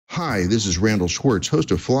Hi, this is Randal Schwartz,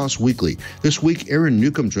 host of FLOSS Weekly. This week,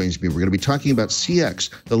 Newcomb joins me. We're going to be talking about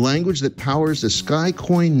CX, the language that powers the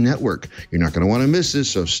SkyCoin network. You're not going to want to miss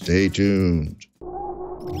this, so stay tuned.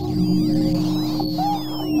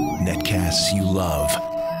 Netcasts you love.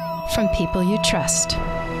 From people you trust.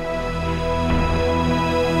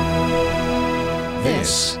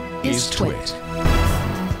 This is Twit.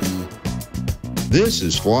 This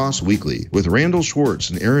is FLOSS Weekly with Randal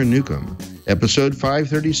Schwartz and Newcomb. Episode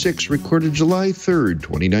 536, recorded July 3rd,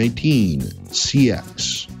 2019,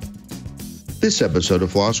 CX. This episode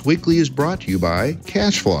of FLOSS Weekly is brought to you by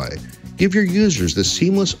CashFly. Give your users the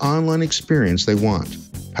seamless online experience they want.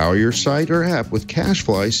 Power your site or app with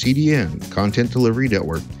CashFly CDN, Content Delivery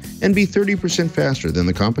Network, and be 30% faster than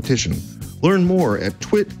the competition. Learn more at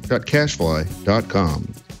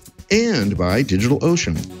twit.cashfly.com. And by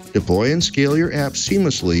DigitalOcean. Deploy and scale your app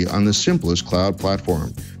seamlessly on the simplest cloud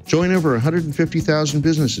platform. Join over 150,000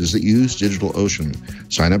 businesses that use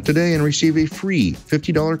DigitalOcean. Sign up today and receive a free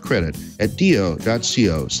 $50 credit at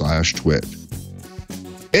do.co/twit.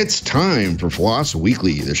 It's time for FLOSS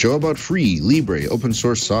Weekly, the show about free, libre, open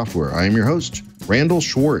source software. I am your host, Randal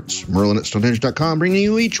Schwartz, Merlin at Stonehenge.com, bringing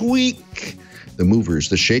you each week the movers,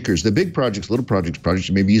 the shakers, the big projects, little projects, projects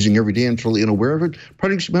you may be using every day and totally unaware of it,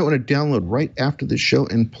 projects you might want to download right after the show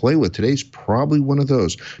and play with. Today's probably one of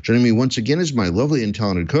those. Joining me once again is my lovely and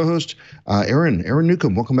talented co-host, Aaron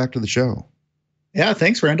Newcomb. Welcome back to the show. Yeah,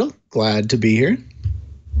 thanks, Randal. Glad to be here.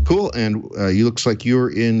 Cool, and you looks like you're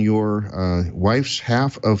in your wife's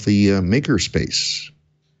half of the makerspace.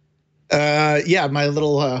 Yeah, my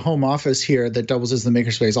little home office here that doubles as the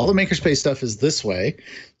makerspace. All the makerspace stuff is this way.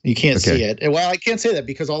 You can't see it. Well, I can't say that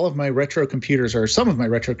because all of my retro computers, or some of my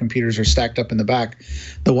retro computers, are stacked up in the back.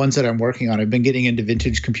 The ones that I'm working on. I've been getting into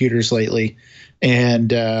vintage computers lately,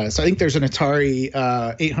 and so I think there's an Atari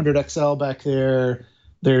 800 XL back there.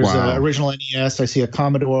 There's original NES. I see a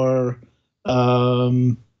Commodore.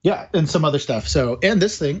 Yeah, and some other stuff. So, and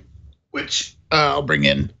this thing, which I'll bring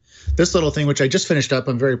in. This little thing, which I just finished up,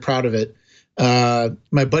 I'm very proud of it.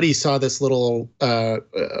 My buddy saw this little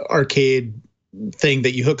arcade thing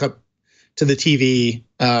that you hook up to the TV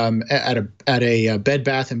at a Bed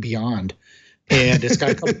Bath and Beyond, and it's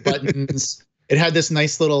got a couple buttons. It had this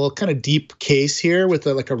nice little kind of deep case here with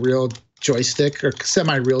like a real joystick or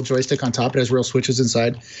semi-real joystick on top. It has real switches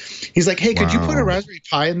inside. He's like, "Hey, could you put a Raspberry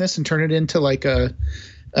Pi in this and turn it into like a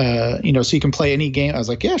so you can play any game?" I was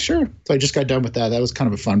like, yeah, sure. So I just got done with that. That was kind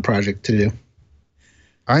of a fun project to do.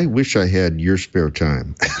 I wish I had your spare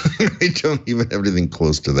time. I don't even have anything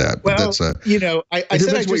close to that. But well, that's I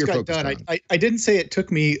said I just got done. I didn't say it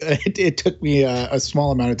took me. It took me a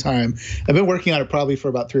small amount of time. I've been working on it probably for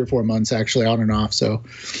about 3 or 4 months, actually, on and off. So,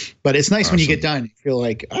 but it's nice when you get done. You feel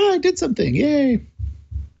like, I did something. Yay.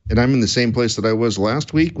 And I'm in the same place that I was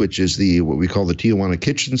last week, which is what we call the Tijuana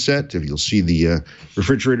kitchen set. If you'll see the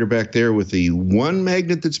refrigerator back there with the one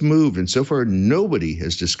magnet that's moved, and so far nobody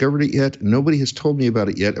has discovered it yet. Nobody has told me about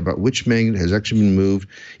it yet, about which magnet has actually been moved,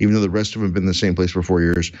 even though the rest of them have been in the same place for 4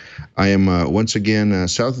 years. I am once again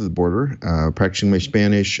south of the border, practicing my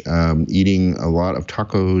Spanish, eating a lot of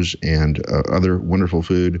tacos and other wonderful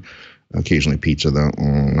food. Occasionally pizza, though,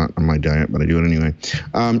 not on my diet, but I do it anyway.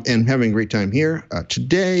 And having a great time here.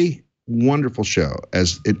 Today, wonderful show,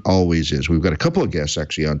 as it always is. We've got a couple of guests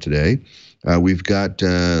actually on today. We've got,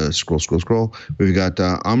 scroll. We've got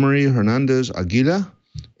Amaury, Hernàndez, Águila,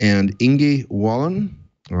 and Inge, Wallin.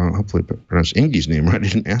 Hopefully I pronounced Inge's name right. I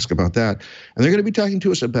didn't ask about that. And they're going to be talking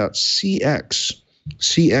to us about CX.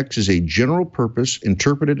 CX is a general-purpose,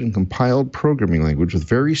 interpreted and compiled programming language with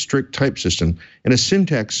very strict type system and a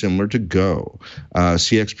syntax similar to Go.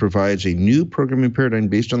 CX provides a new programming paradigm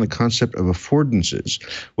based on the concept of affordances,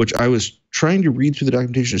 which I was trying to read through the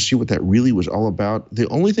documentation to see what that really was all about. The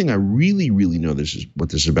only thing I really know what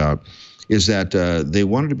this is about is that they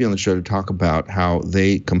wanted to be on the show to talk about how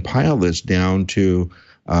they compile this down to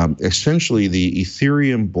essentially the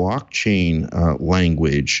Ethereum blockchain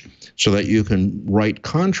language, so that you can write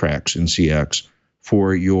contracts in CX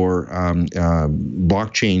for your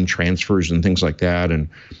blockchain transfers and things like that, and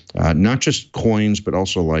not just coins, but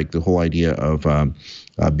also like the whole idea of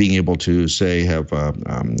being able to say have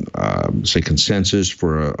say consensus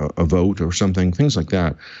for a vote or something, things like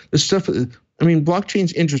that. This stuff. I mean,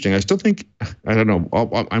 blockchain's interesting. I still think, I don't know,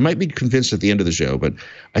 I might be convinced at the end of the show, but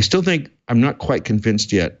I still think I'm not quite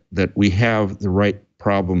convinced yet that we have the right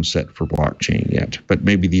problem set for blockchain yet. But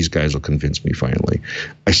maybe these guys will convince me finally.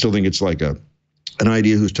 I still think it's like an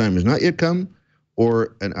idea whose time has not yet come,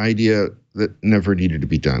 or an idea that never needed to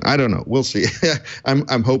be done. I don't know. We'll see.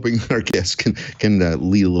 I'm hoping our guests can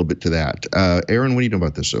lead a little bit to that. Aaron, what do you know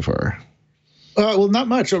about this so far? Well, not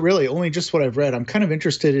much, really. Only just what I've read. I'm kind of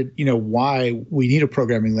interested in, why we need a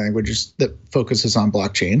programming language that focuses on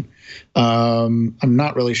blockchain. I'm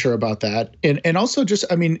not really sure about that. And also just,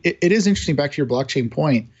 it is interesting, back to your blockchain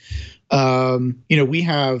point. We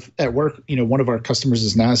have at work, one of our customers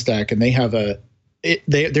is NASDAQ, and they have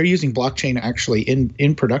they're using blockchain actually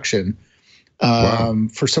in production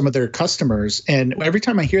for some of their customers. And every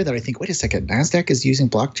time I hear that, I think, wait a second, NASDAQ is using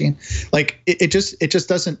blockchain? Like it just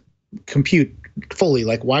doesn't compute fully.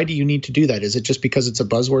 Like, why do you need to do that? Is it just because it's a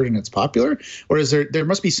buzzword and it's popular, or is there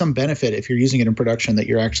must be some benefit if you're using it in production that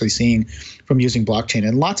you're actually seeing from using blockchain?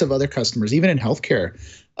 And lots of other customers, even in healthcare,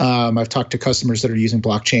 I've talked to customers that are using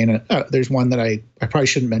blockchain. There's one that I probably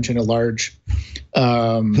shouldn't mention, a large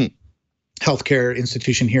healthcare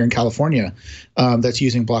institution here in California that's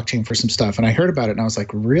using blockchain for some stuff. And I heard about it and I was like,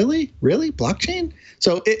 really, blockchain?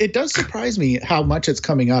 So it does surprise me how much it's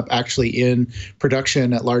coming up actually in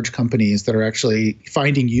production at large companies that are actually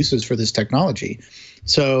finding uses for this technology.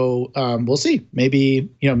 So we'll see. Maybe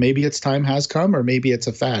its time has come, or maybe it's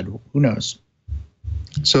a fad. Who knows?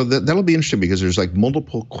 So that'll be interesting, because there's like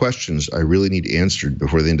multiple questions I really need answered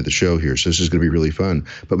before the end of the show here. So this is going to be really fun.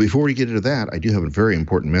 But before we get into that, I do have a very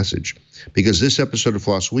important message, because this episode of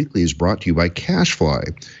FLOSS Weekly is brought to you by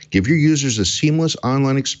CashFly. Give your users a seamless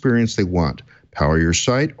online experience they want. Power your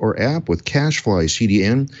site or app with CashFly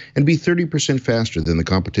CDN and be 30% faster than the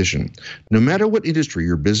competition. No matter what industry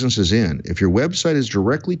your business is in, if your website is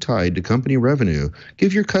directly tied to company revenue,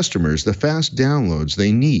 give your customers the fast downloads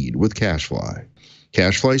they need with CashFly.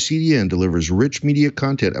 CashFly CDN delivers rich media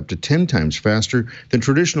content up to 10 times faster than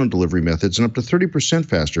traditional delivery methods and up to 30%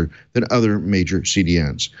 faster than other major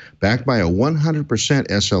CDNs. Backed by a 100%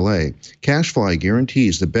 SLA, CashFly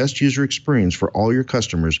guarantees the best user experience for all your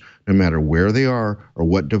customers, no matter where they are or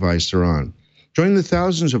what device they're on. Join the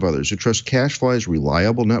thousands of others who trust CashFly's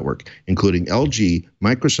reliable network, including LG,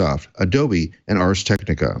 Microsoft, Adobe, and Ars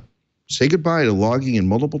Technica. Say goodbye to logging in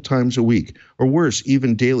multiple times a week, or worse,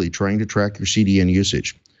 even daily, trying to track your CDN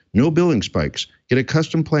usage. No billing spikes. Get a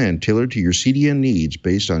custom plan tailored to your CDN needs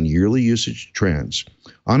based on yearly usage trends.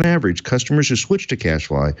 On average, customers who switch to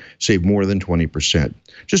CashFly save more than 20%.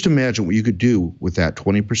 Just imagine what you could do with that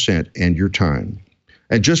 20% and your time.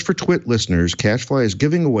 And just for Twit listeners, CashFly is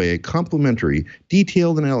giving away a complimentary,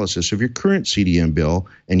 detailed analysis of your current CDN bill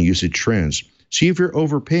and usage trends. See if you're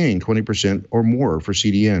overpaying 20% or more for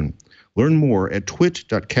CDN. Learn more at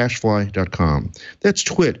twit.cashfly.com. That's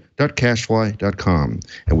twit.cashfly.com.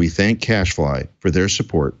 And we thank CashFly for their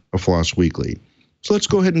support of FLOSS Weekly. So let's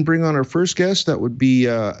go ahead and bring on our first guest. That would be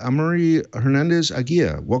Amaury Hernàndez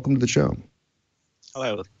Águila. Welcome to the show.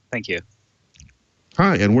 Hello. Thank you.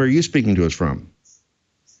 Hi. And where are you speaking to us from?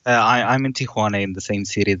 I'm in Tijuana, in the same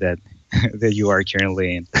city that you are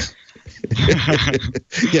currently in.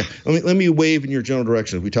 Yeah, let me wave in your general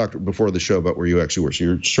direction. We talked before the show about where you actually were. So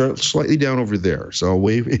you're slightly down over there. So I'll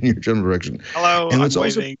wave in your general direction. Hello, and I'm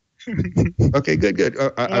waving. Okay, good.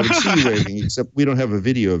 I would see you waving, except we don't have a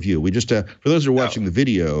video of you. We just, for those who are watching the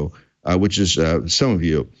video, which is some of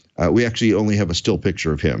you, we actually only have a still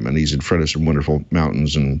picture of him, and he's in front of some wonderful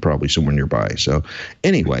mountains and probably somewhere nearby. So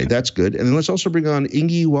anyway, that's good. And then let's also bring on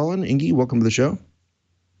Inge Wallin. Inge, welcome to the show.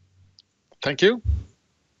 Thank you.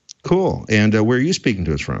 Cool. And where are you speaking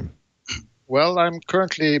to us from? Well, I'm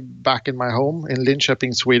currently back in my home in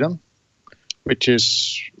Linköping, Sweden, which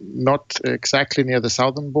is not exactly near the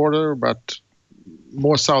southern border, but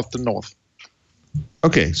more south than north.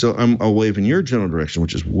 Okay, so I'll wave in your general direction,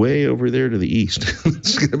 which is way over there to the east.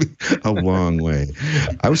 It's going to be a long way.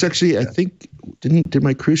 I was actually, I think, did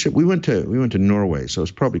my cruise ship? We went to Norway, so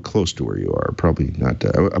it's probably close to where you are. Probably not,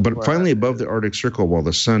 but finally above the Arctic Circle while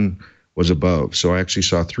the sun was above. So I actually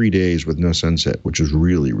saw 3 days with no sunset, which was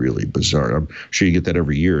really, really bizarre. I'm sure you get that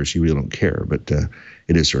every year, so you really don't care, but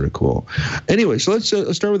it is sort of cool. Anyway, so let's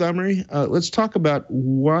start with Amaury. Let's talk about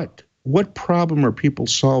what problem are people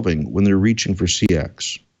solving when they're reaching for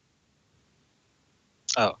CX?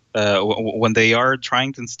 When they are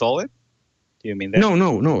trying to install it? Do you mean that?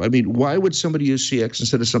 No. I mean, why would somebody use CX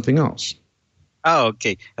instead of something else? Oh,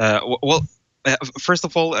 okay. First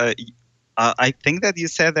of all, I think that you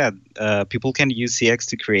said that people can use CX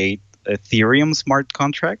to create Ethereum smart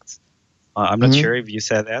contracts. I'm not sure if you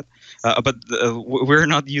said that, but we're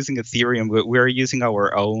not using Ethereum. We're using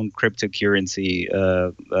our own cryptocurrency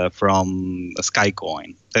from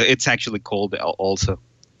Skycoin. It's actually called also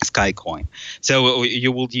Skycoin. So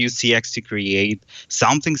you will use CX to create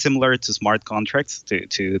something similar to smart contracts, to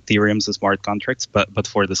Ethereum's smart contracts, but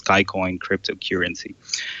for the Skycoin cryptocurrency.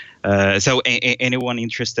 So anyone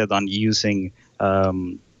interested on using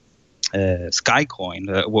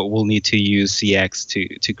Skycoin will need to use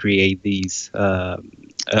CX to create these.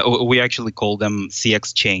 We actually call them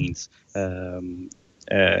CX chains, and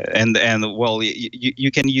well,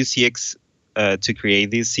 you can use CX to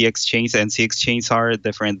create these CX chains, and CX chains are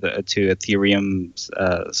different to Ethereum's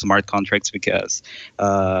smart contracts because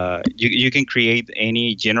you can create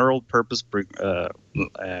any general purpose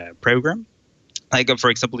program. Like, for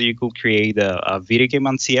example, you could create a video game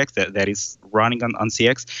on CX that is running on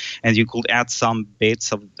CX, and you could add some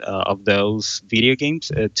bits of those video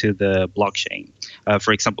games to the blockchain.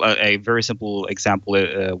 For example, a very simple example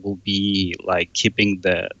will be like keeping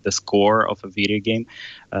the score of a video game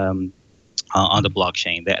on the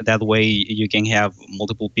blockchain. That way, you can have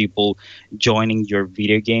multiple people joining your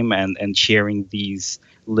video game and sharing these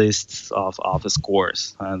lists of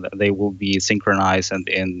scores. They will be synchronized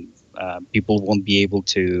and people won't be able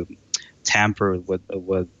to tamper with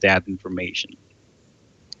that information.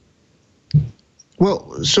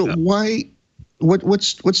 Well, so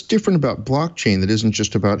what's different about blockchain that isn't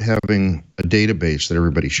just about having a database that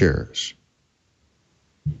everybody shares?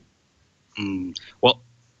 Well,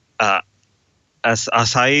 as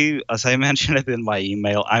I mentioned it in my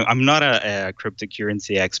email, I'm not a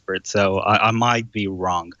cryptocurrency expert, so I might be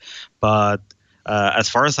wrong, but as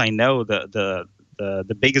far as I know, the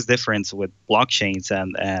biggest difference with blockchains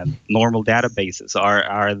and normal databases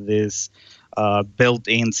are this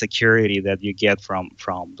built-in security that you get from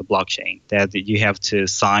the blockchain, that you have to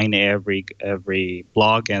sign every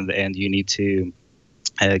block, and you need to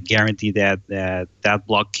guarantee that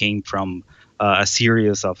block came from a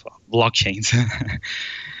series of blockchains.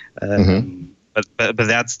 But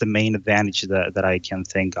that's the main advantage that I can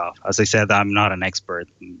think of. As I said, I'm not an expert.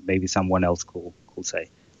 Maybe someone else could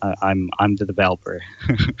say. I'm the developer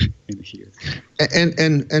in here.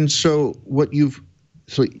 And so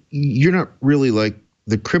you're not really like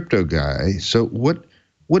the crypto guy. So what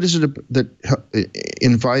is it that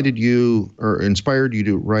invited you or inspired you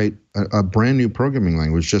to write a brand new programming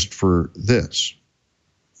language just for this?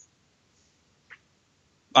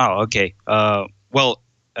 Oh, okay. Well,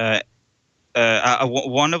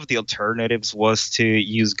 one of the alternatives was to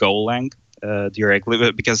use Golang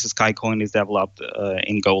directly, because Skycoin is developed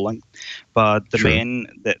in Golang. But the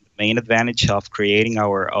main advantage of creating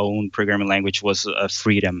our own programming language was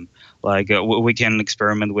freedom. Like we can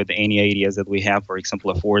experiment with any ideas that we have, for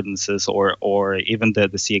example, affordances or even the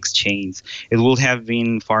CX chains. It would have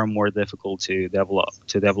been far more difficult to develop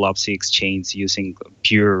CX chains using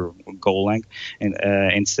pure Golang, and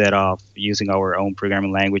instead of using our own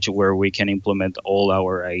programming language where we can implement all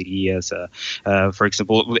our ideas. For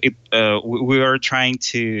example, we are trying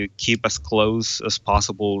to keep as close as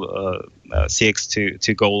possible CX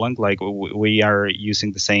to Golang. Like we are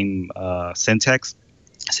using the same syntax,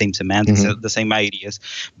 same semantics, the same ideas.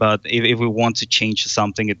 But if we want to change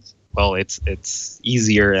something, it's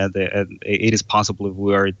easier, and it is possible if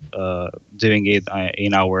we are doing it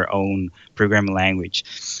in our own programming language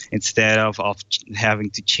instead of having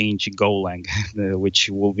to change Golang, which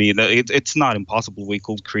will be it's not impossible. We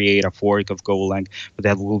could create a fork of Golang, but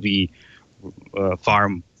that will be far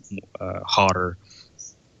harder.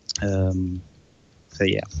 So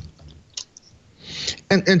yeah.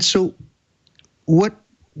 And so what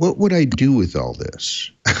would I do with all this?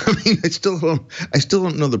 I mean, I still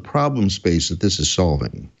don't know the problem space that this is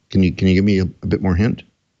solving. Can you give me a bit more hint?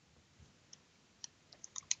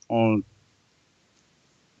 Not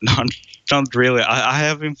really. I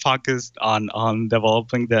have been focused on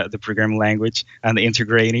developing the programming language and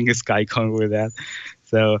integrating Skycoin with that.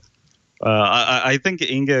 So I think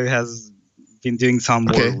Inge has been doing some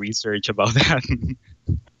more research about that.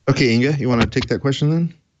 Okay, Inge, you want to take that question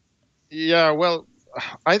then? Yeah, well,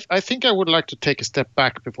 I think I would like to take a step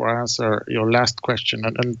back before I answer your last question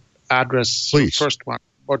and address the first one.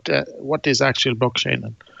 What is actual blockchain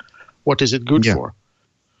and what is it good for?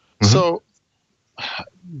 So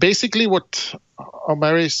basically what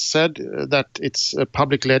Amaury said, that it's a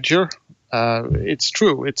public ledger, it's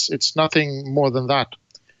true. It's nothing more than that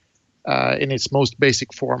in its most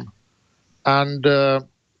basic form. And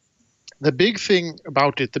the big thing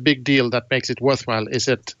about it, the big deal that makes it worthwhile, is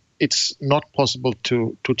that it's not possible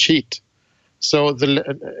to cheat. So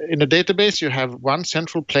in a database, you have one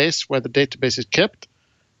central place where the database is kept,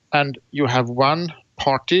 and you have one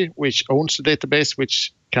party which owns the database,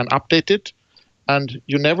 which can update it. And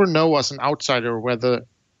you never know as an outsider whether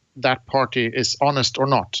that party is honest or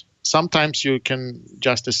not. Sometimes you can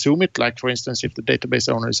just assume it, like, for instance, if the database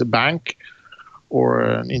owner is a bank or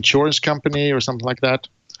an insurance company or something like that.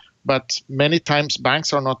 But many times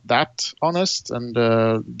banks are not that honest, and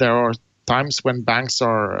there are times when banks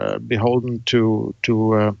are beholden to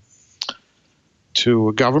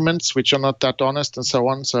to governments which are not that honest and so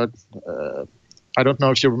on. So I don't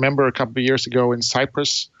know if you remember a couple of years ago in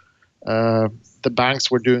Cyprus, the banks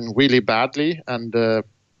were doing really badly, and the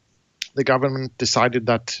government decided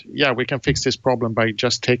that, we can fix this problem by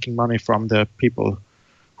just taking money from the people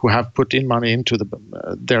who have put in money into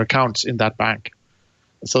their accounts in that bank.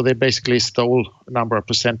 So they basically stole a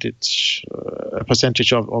percentage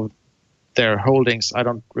of their holdings. I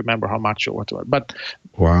don't remember how much or whatever. But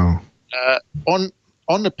wow, on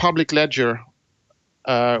the public ledger,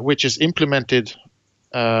 which is implemented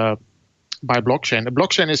by blockchain. A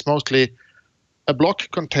blockchain is mostly a block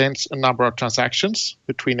contains a number of transactions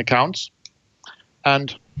between accounts,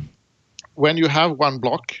 and when you have one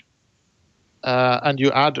block and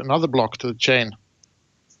you add another block to the chain,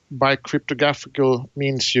 by cryptographic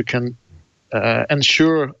means you can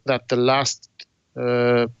ensure that the last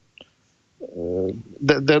the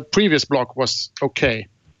previous block was okay,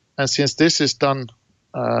 and since this is done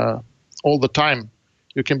all the time,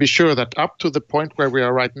 you can be sure that up to the point where we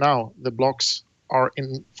are right now, the blocks are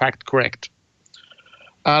in fact correct.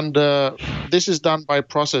 And this is done by a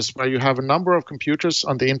process where you have a number of computers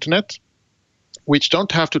on the internet which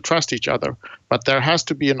don't have to trust each other, but there has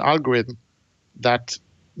to be an algorithm that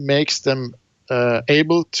makes them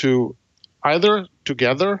able to either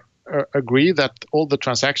together agree that all the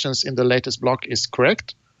transactions in the latest block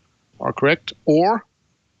are correct, or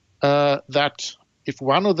that if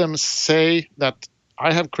one of them say that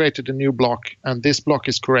I have created a new block and this block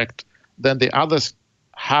is correct, then the others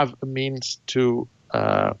have a means to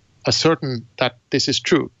ascertain that this is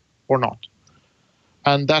true or not.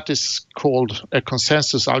 And that is called a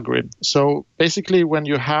consensus algorithm. So basically, when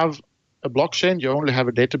you have a blockchain, you only have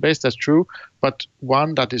a database that's true, but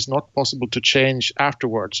one that is not possible to change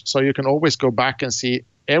afterwards. So you can always go back and see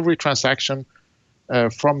every transaction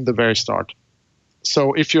from the very start.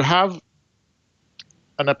 So if you have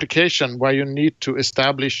an application where you need to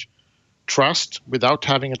establish trust without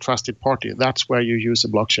having a trusted party, that's where you use a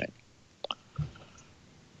blockchain.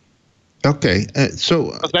 Okay, so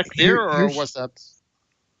was that clear, or was that?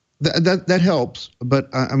 That helps, but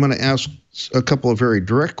I'm going to ask a couple of very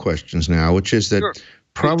direct questions now, which is that Sure.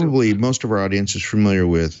 probably most of our audience is familiar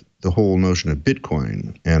with the whole notion of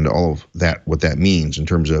Bitcoin and all of that, what that means in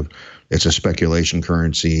terms of it's a speculation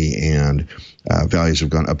currency, and values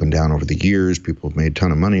have gone up and down over the years. People have made a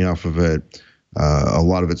ton of money off of it. A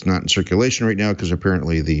lot of it's not in circulation right now because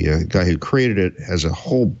apparently the guy who created it has a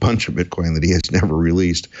whole bunch of Bitcoin that he has never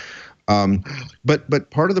released.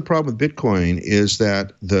 But part of the problem with Bitcoin is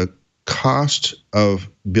that the cost of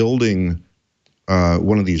building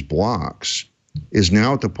one of these blocks is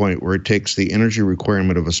now at the point where it takes the energy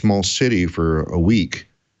requirement of a small city for a week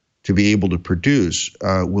to be able to produce.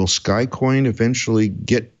 Will Skycoin eventually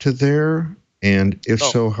get to there? And if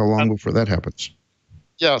so, how long before that happens?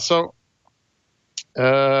 Yeah, so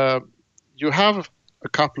you have a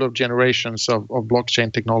couple of generations of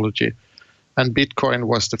blockchain technology, and Bitcoin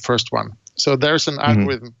was the first one. So there's an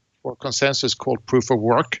algorithm for consensus called proof of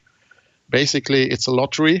work. Basically, it's a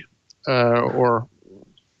lottery, or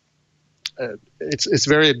it's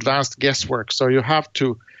very advanced guesswork. So you have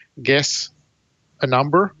to guess a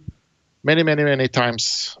number many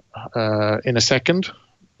times in a second.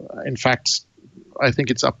 In fact, I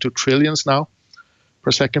think it's up to trillions now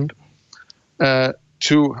per second.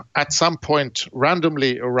 To at some point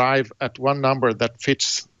randomly arrive at one number that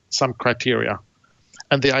fits some criteria.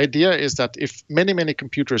 And the idea is that if many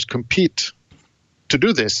computers compete to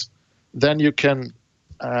do this, then you can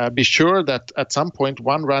be sure that at some point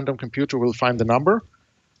one random computer will find the number,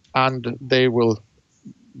 and they will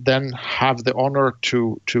then have the honor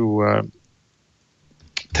to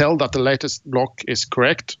tell that the latest block is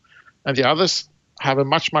correct, and the others have a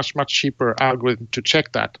much cheaper algorithm to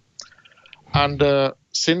check that. And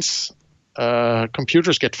since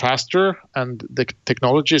computers get faster and the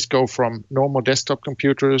technologies go from normal desktop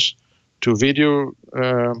computers to video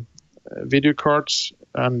cards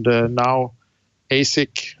and now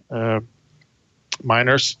ASIC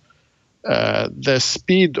miners, the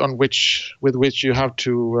speed with which you have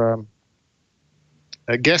to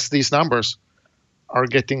guess these numbers are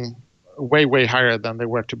getting way higher than they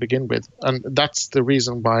were to begin with, and that's the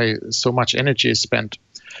reason why so much energy is spent.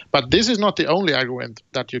 But this is not the only algorithm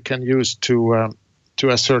that you can use to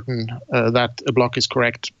ascertain that a block is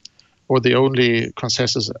correct, or the only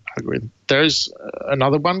consensus algorithm. There's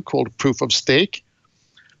another one called proof of stake,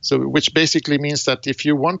 so which basically means that if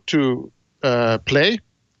you want to play,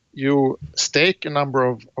 you stake a number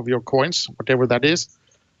of your coins, whatever that is,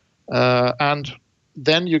 and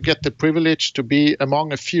then you get the privilege to be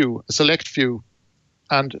among a select few,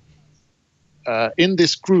 and in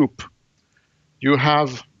this group, you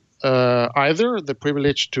have either the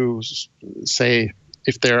privilege to say,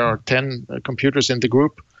 if there are 10 computers in the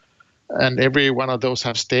group and every one of those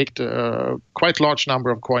have staked a quite large number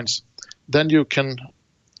of coins, then you can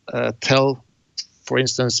tell, for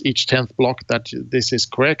instance, each 10th block that this is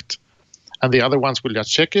correct, and the other ones will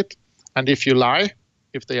just check it. And if you lie,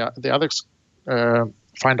 if the others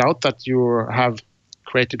find out that you have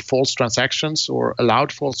created false transactions or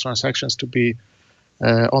allowed false transactions to be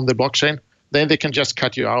on the blockchain, then they can just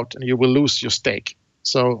cut you out and you will lose your stake.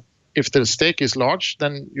 So if the stake is large,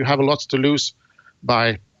 then you have a lot to lose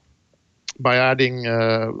by adding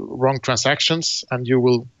wrong transactions, and you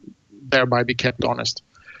will thereby be kept honest.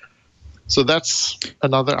 So that's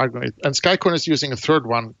another argument. And Skycoin is using a third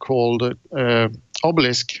one called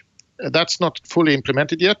Obelisk. That's not fully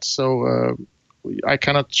implemented yet, so I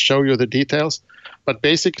cannot show you the details. But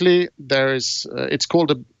basically, it's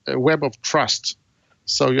called a web of trust.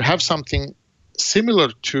 So you have something similar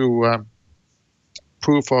to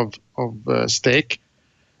proof of stake,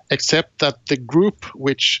 except that the group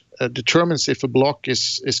which determines if a block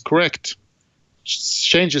is correct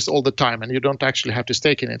changes all the time, and you don't actually have to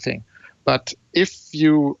stake anything. But if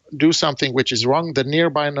you do something which is wrong, the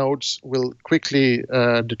nearby nodes will quickly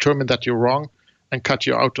determine that you're wrong and cut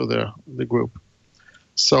you out of the group.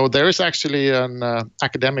 So there is actually an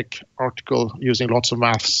academic article using lots of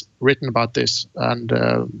maths written about this, and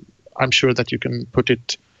I'm sure that you can put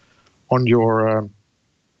it on your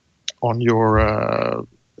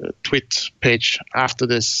tweet page after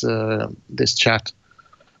this chat.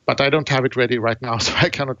 But I don't have it ready right now, so I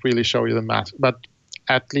cannot really show you the math. But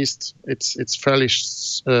at least it's fairly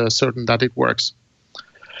certain that it works.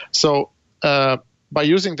 So by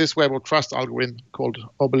using this web of trust algorithm called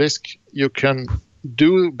Obelisk, you can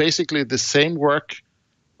do basically the same work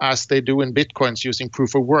as they do in Bitcoins using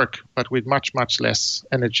proof of work, but with much, much less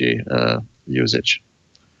energy usage.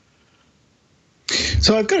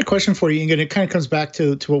 So I've got a question for you, Inge, and it kind of comes back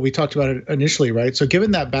to what we talked about initially, right? So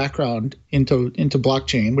given that background into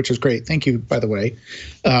blockchain, which is great, thank you, by the way,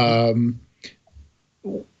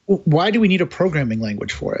 why do we need a programming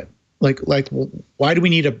language for it? Like why do we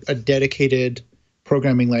need a dedicated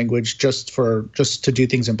programming language just to do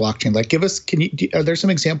things in blockchain? Like, are there some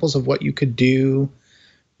examples of what you could do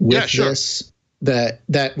with this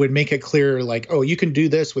that would make it clear, like, oh, you can do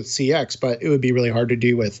this with CX, but it would be really hard to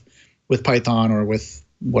do with Python or with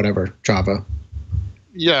whatever, Java?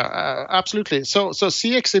 Yeah, absolutely. So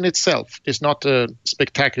CX in itself is not a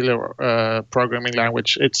spectacular programming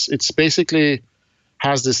language. It's basically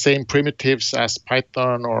has the same primitives as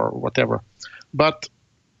Python or whatever. But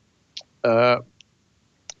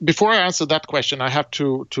before I answer that question, I have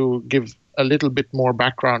to give a little bit more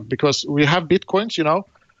background, because we have Bitcoins,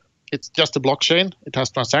 it's just a blockchain. It has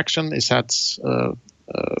transaction. It has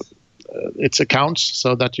its accounts,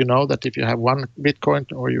 so that you know that if you have 1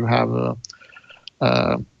 Bitcoin or you have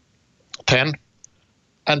 10,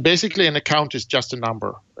 and basically an account is just a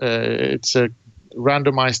number. It's a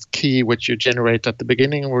randomized key which you generate at the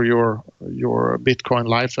beginning of your Bitcoin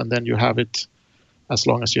life, and then you have it as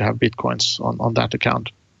long as you have Bitcoins on that account.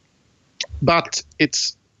 But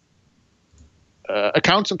it's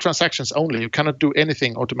accounts and transactions only. You cannot do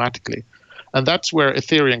anything automatically. And that's where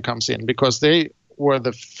Ethereum comes in, because they were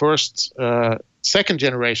the first second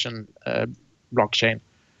generation blockchain,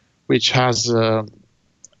 which has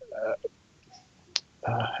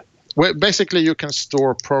where basically you can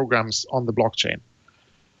store programs on the blockchain,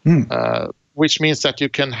 which means that you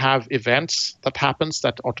can have events that happens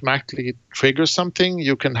that automatically trigger something.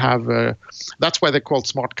 You can have that's why they're called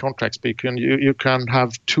smart contracts, because you can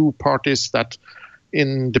have 2 parties that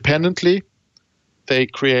independently they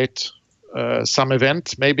create some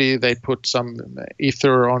event. Maybe they put some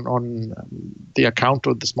ether on the account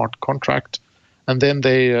of the smart contract, and then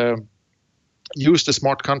they use the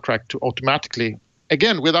smart contract to automatically,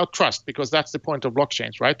 again, without trust, because that's the point of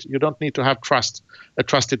blockchains, right? You don't need to have a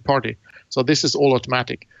trusted party. So this is all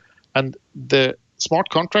automatic. And the smart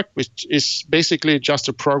contract, which is basically just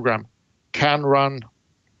a program, can run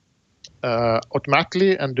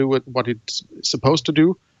automatically and do what it's supposed to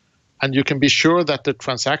do. And you can be sure that the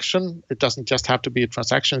transaction, it doesn't just have to be a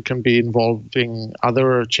transaction, it can be involving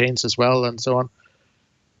other chains as well and so on,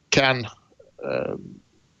 can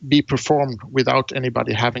be performed without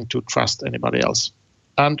anybody having to trust anybody else.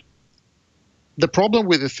 And the problem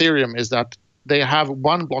with Ethereum is that they have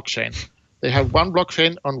one blockchain. They have one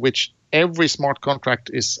blockchain on which every smart contract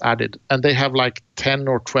is added. And they have like 10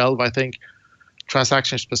 or 12, I think,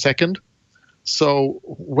 transactions per second. So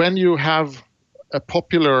when you have a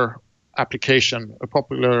popular application, a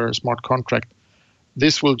popular smart contract,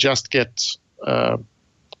 this will just get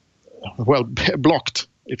blocked,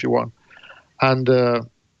 if you want. And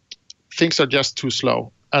things are just too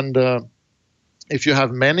slow. And if you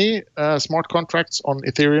have many smart contracts on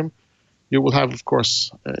Ethereum, you will have, of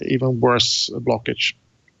course, even worse blockage.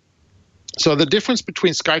 So the difference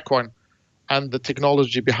between Skycoin and the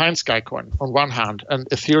technology behind Skycoin on one hand and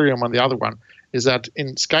Ethereum on the other one is that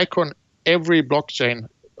in Skycoin, every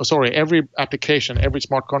application, every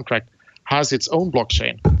smart contract has its own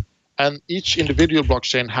blockchain. And each individual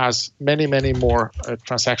blockchain has many, many more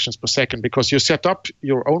transactions per second, because you set up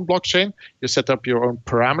your own blockchain, you set up your own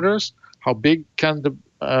parameters. How big can the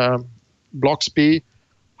blocks be?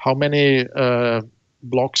 How many how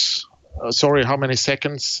many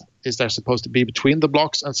seconds is there supposed to be between the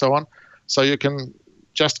blocks, and so on. So you can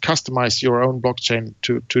just customize your own blockchain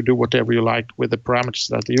to do whatever you like with the parameters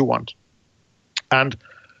that you want. And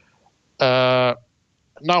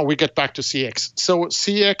now we get back to CX. So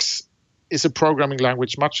CX is a programming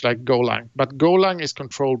language much like Golang, but Golang is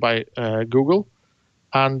controlled by Google,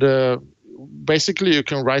 and basically you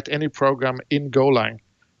can write any program in Golang.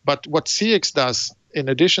 But what CX does, in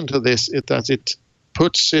addition to this, is that it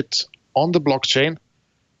puts it on the blockchain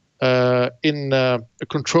in a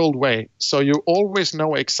controlled way. So you always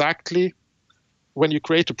know exactly, when you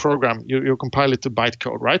create a program, you compile it to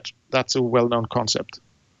bytecode, right? That's a well-known concept.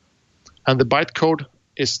 And the bytecode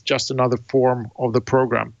is just another form of the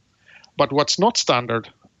program. But what's not standard,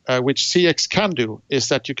 which CX can do, is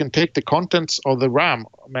that you can take the contents of the RAM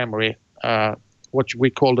memory, what we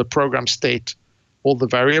call the program state, all the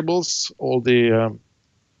variables, all the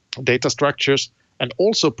data structures, and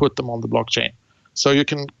also put them on the blockchain. So you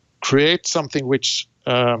can create something which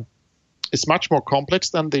is much more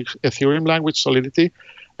complex than the Ethereum language Solidity,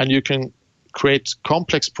 and you can create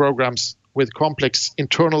complex programs with complex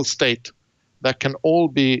internal state that can all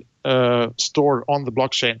be stored on the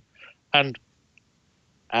blockchain. And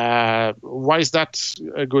why is that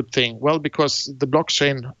a good thing? Well, because the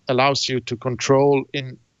blockchain allows you to control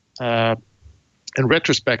in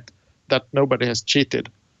retrospect that nobody has cheated.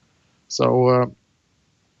 So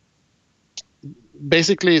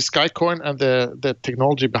basically, Skycoin and the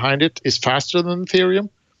technology behind it is faster than Ethereum.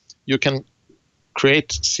 You can create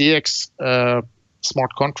CX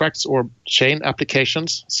smart contracts or chain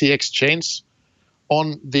applications, CX chains,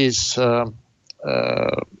 on these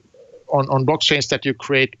on blockchains that you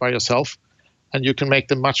create by yourself, and you can make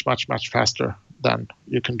them much, much, much faster than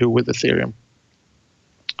you can do with Ethereum.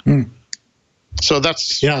 So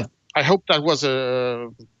that's, I hope that was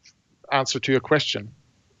a answer to your question.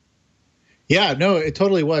 Yeah, no, it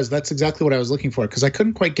totally was. That's exactly what I was looking for, because I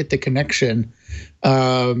couldn't quite get the connection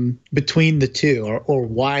between the two, or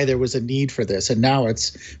why there was a need for this. And now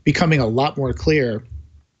it's becoming a lot more clear,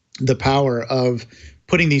 the power of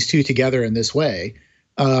putting these two together in this way.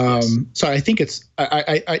 So I think it's,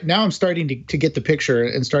 I now I'm starting to get the picture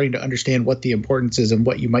and starting to understand what the importance is and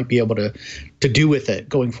what you might be able to do with it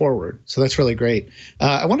going forward. So that's really great.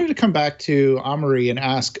 I wanted to come back to Amaury and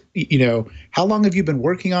ask, how long have you been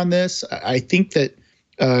working on this? I think that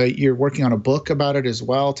you're working on a book about it as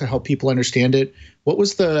well to help people understand it. What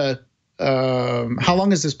was how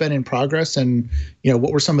long has this been in progress, and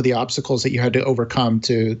what were some of the obstacles that you had to overcome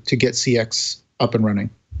to get CX up and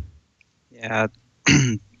running? Yeah.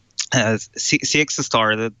 CX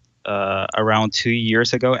started around 2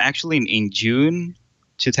 years ago, actually in June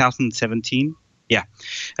 2017. Yeah.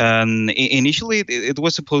 Initially, it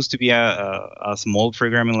was supposed to be a small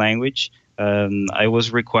programming language. I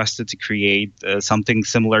was requested to create something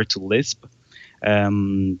similar to Lisp.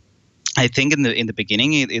 I think in the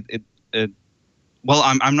beginning, well,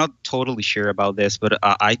 I'm not totally sure about this, but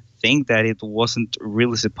I think that it wasn't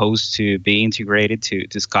really supposed to be integrated to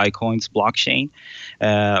Skycoin's blockchain.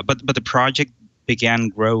 But the project began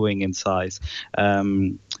growing in size.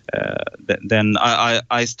 Then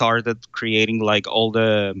I started creating like all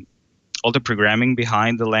the programming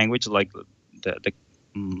behind the language, like the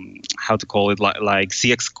how to call it, like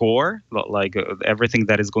CX core, like everything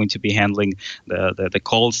that is going to be handling the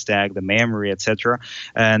call stack, the memory, etc.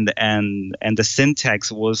 And the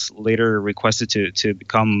syntax was later requested to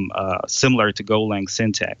become similar to Golang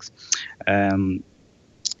syntax.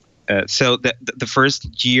 So the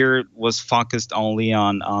first year was focused only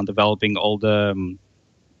on developing all the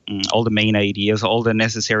main ideas, all the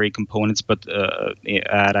necessary components, but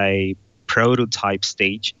at a prototype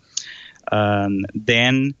stage.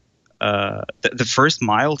 Then the first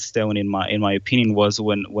milestone, in my opinion, was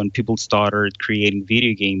when people started creating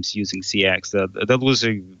video games using CX. That was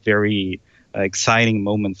a very exciting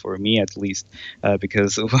moment for me, at least,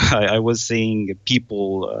 because I was seeing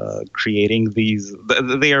people creating these.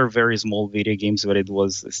 They are very small video games, but it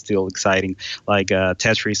was still exciting, like a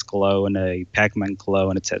Tetris clone, a Pac-Man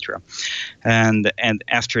clone, etc. And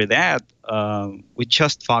after that, we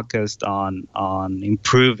just focused on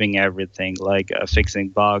improving everything, like fixing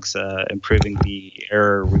bugs, improving the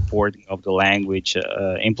error reporting of the language,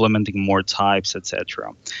 implementing more types,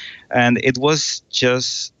 etc. And it was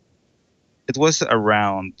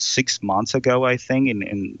around 6 months ago, I think,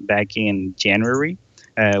 back in January,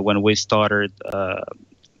 when we started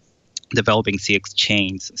developing CX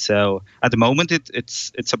chains. So at the moment,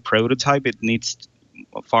 it's a prototype. It needs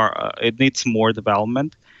more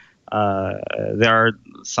development. There are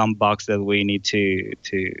some bugs that we need to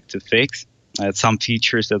fix, some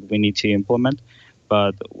features that we need to implement,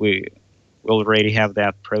 but we already have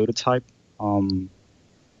that prototype.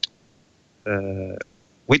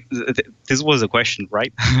 Wait, this was a question,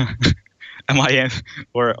 right? Am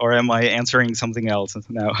I answering something else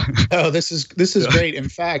now? Oh, this is great. In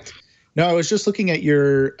fact, no, I was just looking at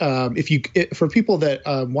your. For people that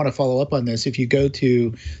want to follow up on this, if you go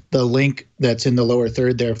to the link that's in the lower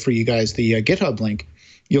third there for you guys, the GitHub link,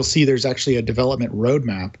 you'll see there's actually a development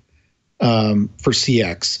roadmap for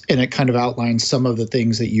CX, and it kind of outlines some of the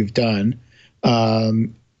things that you've done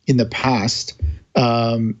in the past.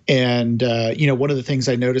 One of the things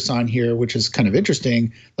I notice on here, which is kind of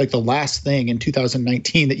interesting, like the last thing in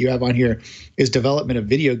 2019 that you have on here is development of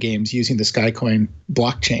video games using the Skycoin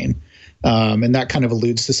blockchain. And that kind of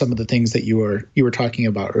alludes to some of the things that you were talking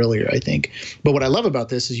about earlier, I think. But what I love about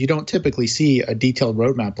this is you don't typically see a detailed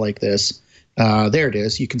roadmap like this. There it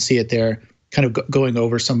is. You can see it there, kind of going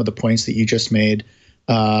over some of the points that you just made.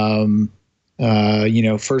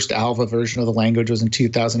 First alpha version of the language was in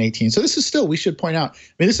 2018. So this is still, we should point out,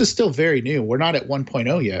 this is still very new. We're not at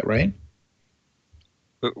 1.0 yet, right?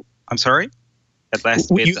 I'm sorry? At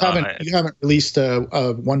last you haven't released a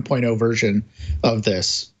 1.0 version of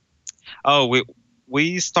this. Oh,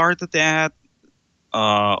 we started at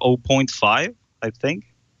 0.5, I think.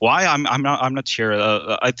 Why? I'm not sure.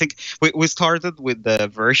 I think we started with the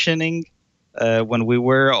versioning when we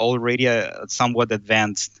were already somewhat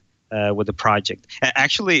advanced with the project.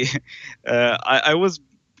 Actually, I was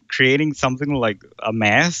creating something like a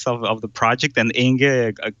mess of the project, and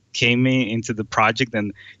Inge came into the project,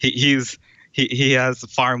 and he has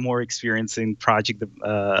far more experience in project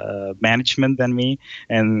management than me,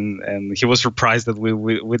 and he was surprised that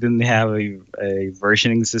we didn't have a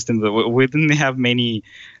versioning system. We didn't have many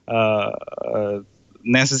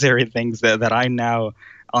necessary things that I now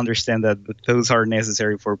understand that those are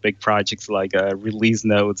necessary for big projects, like release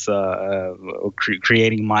notes,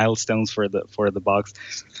 creating milestones for the bugs.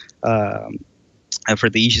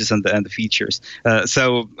 For the issues and the features.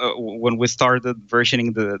 So when we started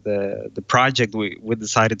versioning the project, we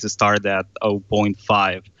decided to start at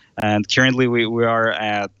 0.5. And currently we are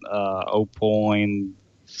at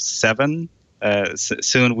 0.7.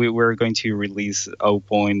 Soon we're going to release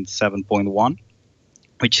 0.7.1,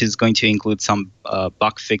 which is going to include some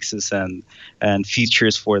bug fixes and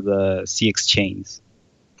features for the CX chains.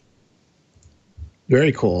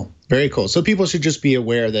 Very cool. Very cool. So people should just be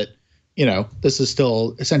aware that this is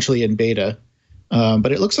still essentially in beta,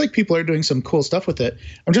 but it looks like people are doing some cool stuff with it.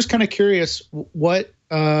 I'm just kind of curious, what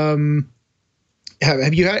have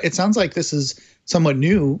you had? It sounds like this is somewhat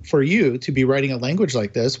new for you to be writing a language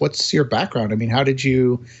like this. What's your background? I mean,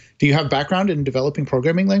 do you have background in developing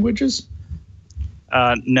programming languages?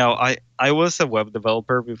 No, I was a web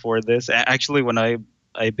developer before this. Actually, when I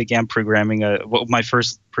began programming, my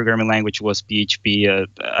first programming language was PHP.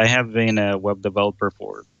 I have been a web developer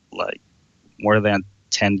for like more than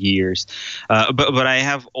 10 years. But I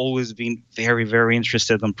have always been very, very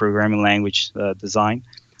interested in programming language design.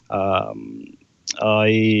 I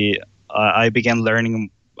began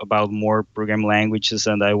learning about more programming languages,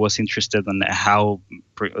 and I was interested in how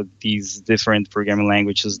these different programming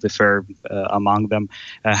languages differ among them,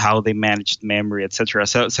 how they managed memory, etc.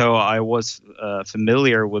 So I was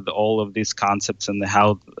familiar with all of these concepts and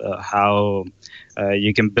how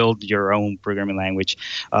you can build your own programming language.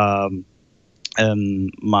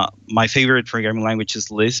 And my favorite programming language is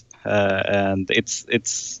Lisp, and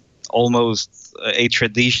it's almost a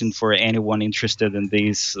tradition for anyone interested in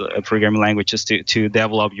these programming languages to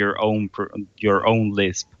develop your own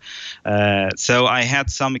Lisp. So I had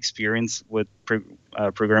some experience with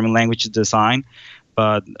programming language design,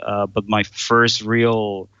 but my first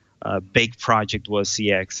real big project was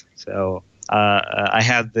CX. So I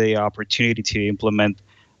had the opportunity to implement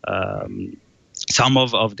some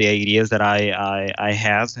of the ideas that I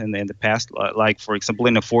had in the past, like for example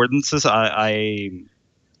in affordances,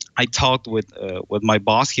 I talked with my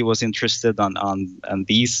boss. He was interested on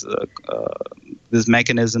these this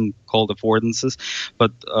mechanism called affordances,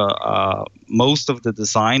 but most of the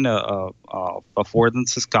design of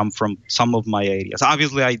affordances come from some of my ideas.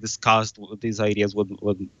 Obviously, I discussed these ideas with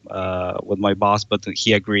my boss, but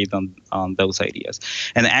he agreed on those ideas.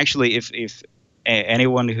 And actually, if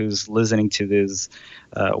anyone who's listening to this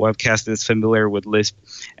webcast is familiar with Lisp,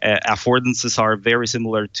 affordances are very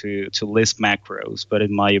similar to Lisp macros, but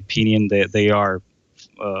in my opinion, they are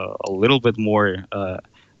a little bit more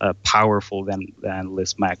powerful than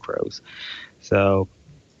Lisp macros. So,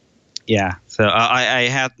 yeah. So I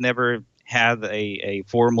had never had a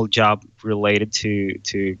formal job related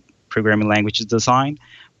to programming languages design,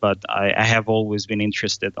 but I have always been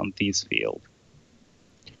interested on this field.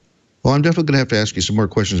 Well, I'm definitely going to have to ask you some more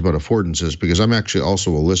questions about affordances because I'm actually also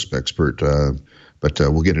a Lisp expert, but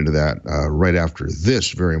we'll get into that right after this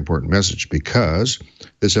very important message, because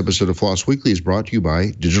this episode of FLOSS Weekly is brought to you by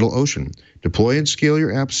DigitalOcean. Deploy and scale your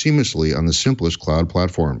apps seamlessly on the simplest cloud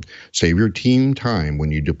platform. Save your team time when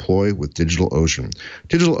you deploy with DigitalOcean.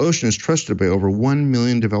 DigitalOcean is trusted by over 1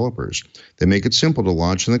 million developers. They make it simple to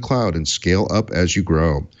launch in the cloud and scale up as you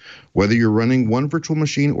grow. Whether you're running one virtual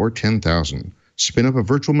machine or 10,000, spin up a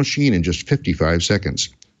virtual machine in just 55 seconds.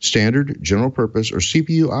 Standard, general purpose, or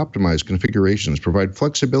CPU-optimized configurations provide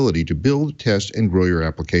flexibility to build, test, and grow your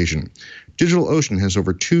application. DigitalOcean has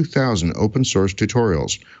over 2,000 open-source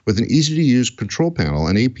tutorials with an easy-to-use control panel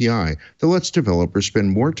and API that lets developers spend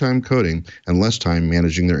more time coding and less time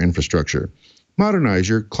managing their infrastructure. Modernize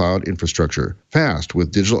your cloud infrastructure fast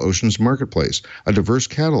with DigitalOcean's Marketplace, a diverse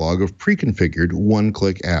catalog of pre-configured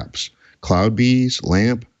one-click apps. CloudBees,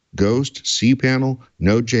 LAMP, Ghost, cPanel,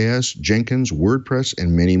 Node.js, Jenkins, WordPress,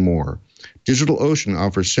 and many more. DigitalOcean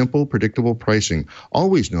offers simple, predictable pricing.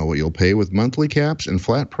 Always know what you'll pay with monthly caps and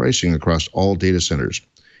flat pricing across all data centers.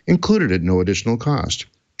 Included at no additional cost.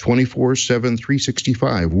 24/7,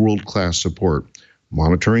 365 world-class support.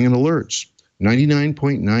 Monitoring and alerts.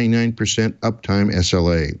 99.99% uptime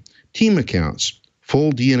SLA. Team accounts.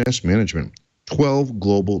 Full DNS management. 12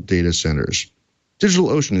 global data centers.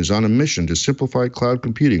 DigitalOcean is on a mission to simplify cloud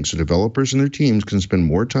computing so developers and their teams can spend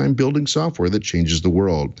more time building software that changes the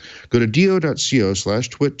world. Go to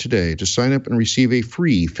do.co/twit today to sign up and receive a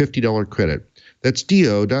free $50 credit. That's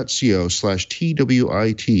do.co/twit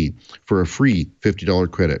for a free $50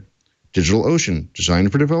 credit. DigitalOcean,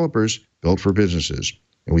 designed for developers, built for businesses.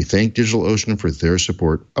 And we thank DigitalOcean for their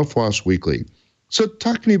support of FLOSS Weekly. So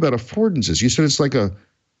talk to me about affordances. You said it's like a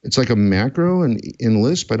macro in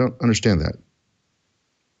Lisp. I don't understand that.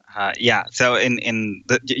 Yeah. So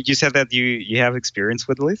you said that you have experience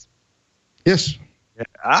with Lisp? Yes.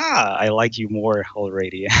 I like you more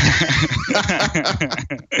already.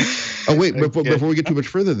 Oh wait, before we get too much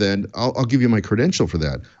further, then I'll give you my credential for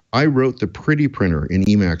that. I wrote the pretty printer in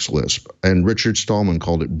Emacs Lisp, and Richard Stallman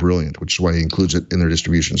called it brilliant, which is why he includes it in their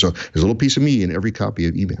distribution. So there's a little piece of me in every copy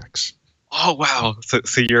of Emacs. Oh wow!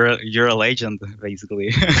 So you're a legend,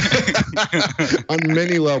 basically. On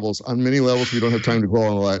many levels, we don't have time to go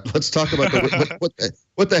on all that. Let's talk about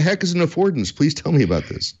what the heck is an affordance? Please tell me about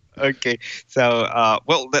this. Okay, so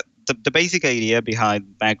well, the basic idea behind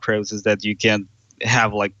macros is that you can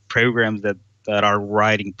have like programs that are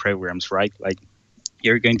writing programs, right? Like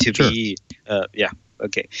you're going to be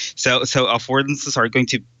Okay, so affordances are going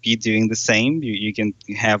to be doing the same. You can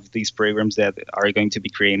have these programs that are going to be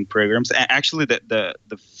creating programs. Actually, the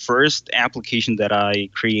first application that I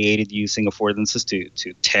created using affordances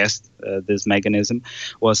to test this mechanism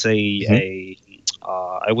was I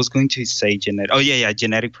was going to say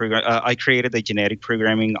genetic program. I created a genetic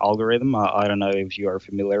programming algorithm. I don't know if you are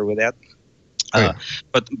familiar with that.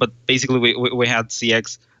 But basically, we had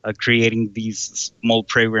CX creating these small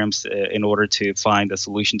programs in order to find a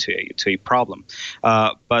solution to a problem.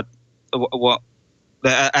 But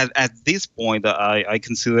at this point, I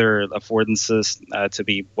consider affordances to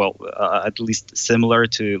be at least similar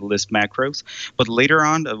to Lisp macros. But later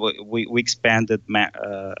on, we expanded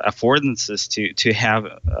affordances to have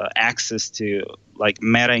access to like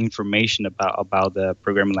meta information about the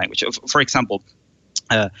programming language. For example,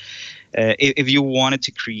 if you wanted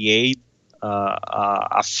to create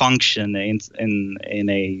a function in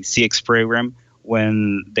a CX program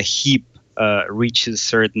when the heap reaches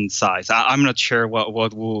certain size, I'm not sure what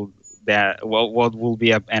will that, what will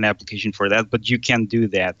be an application for that, but you can do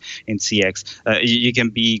that in CX. You can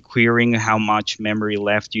be querying how much memory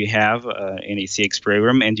left you have in a CX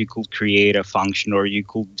program, and you could create a function, or you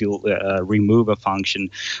could remove a function,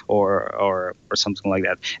 or something like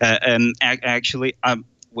that. And actually,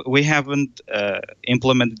 we haven't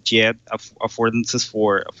implemented yet affordances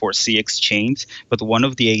for CX chains, but one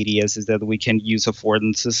of the ideas is that we can use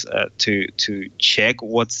affordances to check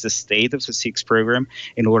what's the state of the CX program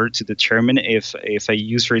in order to determine if a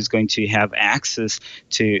user is going to have access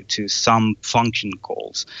to some function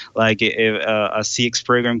calls. Like if a CX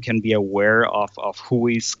program can be aware of who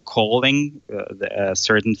is calling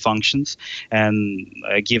certain functions, and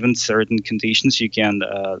given certain conditions, you can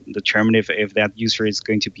determine if that user is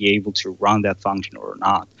going to be able to run that function or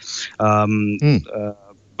not.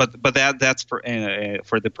 But that's for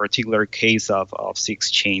the particular case of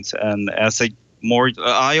CX chains. And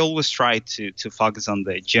I always try to focus on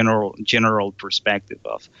the general perspective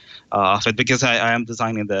of it, because I am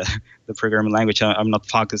designing the programming language. I'm not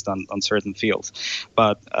focused on certain fields.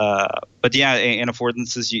 But yeah, in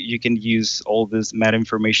affordances you can use all this meta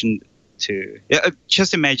information to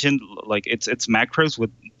just imagine like it's macros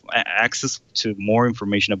with access to more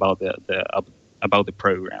information about the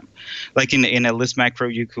program. Like in a list macro,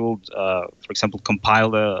 you could, for example,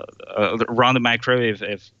 compile run the macro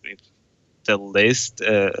if the list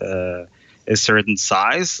is certain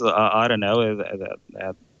size. I don't know.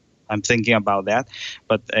 That I'm thinking about that.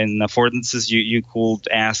 But in affordances, you could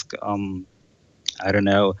ask, I don't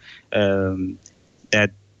know,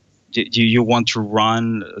 that do you want to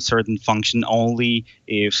run a certain function only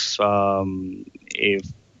if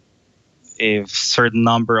certain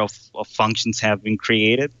number of functions have been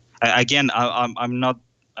created. Again, I'm not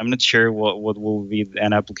sure what will be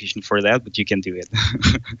an application for that, but you can do it.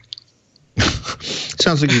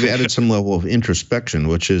 Sounds like you've added some level of introspection,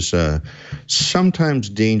 which is sometimes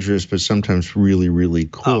dangerous, but sometimes really, really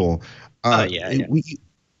cool. So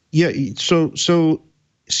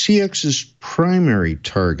CX's primary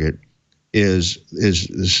target is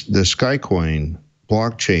the Skycoin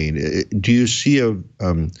blockchain. Do you see you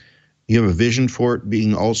have a vision for it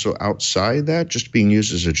being also outside that, just being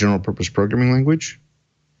used as a general purpose programming language?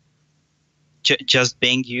 Just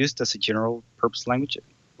being used as a general purpose language,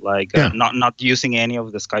 like not using any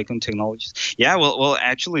of the Skycoin technologies. Yeah, well,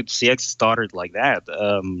 actually, CX started like that.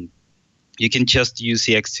 You can just use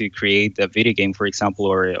CX to create a video game, for example,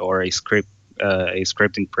 or a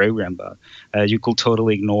scripting program, but you could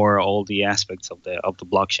totally ignore all the aspects of the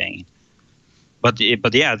blockchain. But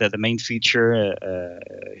yeah, the main feature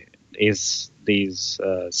is these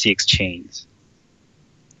CX chains.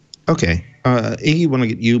 Okay. Inge, I want to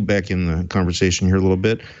get you back in the conversation here a little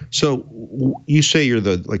bit. So you say you're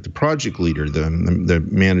the project leader, the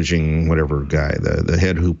managing whatever guy, the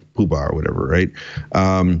head poobah or whatever, right?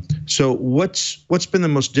 So what's been the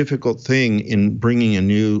most difficult thing in bringing a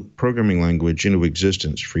new programming language into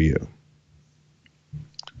existence for you?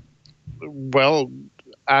 Well,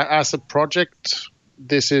 as a project,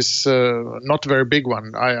 this is not a very big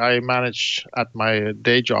one. I manage at my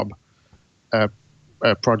day job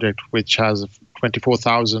a project which has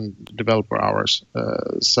 24,000 developer hours.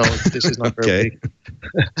 So this is not very big.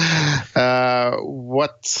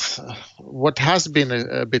 What has been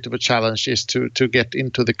a bit of a challenge is to get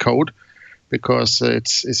into the code, because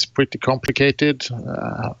it's pretty complicated.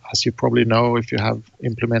 As you probably know, if you have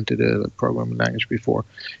implemented a programming language before,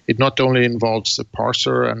 it not only involves a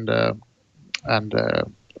parser and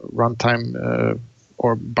runtime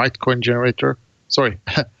or bytecode generator. Sorry,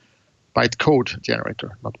 bytecode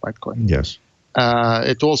generator, not Bytecoin. Yes.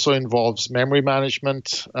 It also involves memory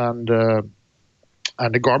management and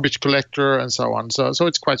a garbage collector and so on. So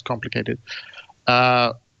it's quite complicated.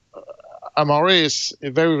 Amaury is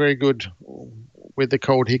very, very good with the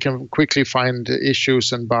code. He can quickly find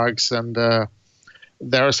issues and bugs, and there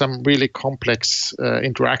are some really complex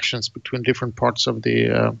interactions between different parts of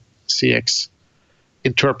the CX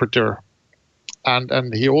interpreter,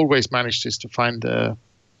 and he always manages to find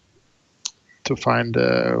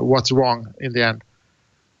what's wrong in the end.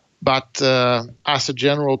 But as a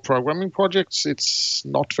general programming project, it's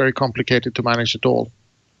not very complicated to manage at all.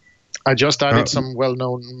 I just added some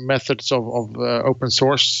well-known methods of open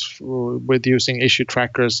source with using issue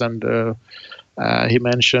trackers, and he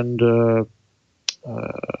mentioned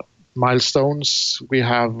milestones. We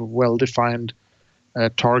have well-defined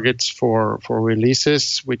targets for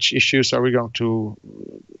releases. Which issues are we going to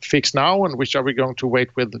fix now, and which are we going to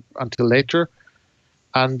wait with until later?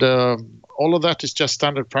 And all of that is just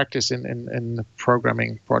standard practice in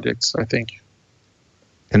programming projects, I think.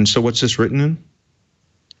 And so what's this written in?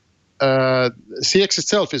 CX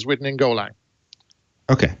itself is written in Golang.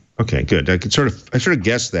 Okay, good. I sort of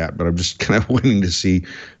guessed that, but I'm just kind of waiting to see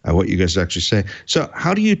what you guys actually say. So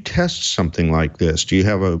how do you test something like this? Do you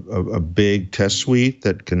have a big test suite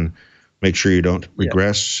that can make sure you don't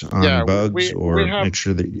regress on bugs or make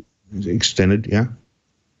sure that it's extended? Yeah?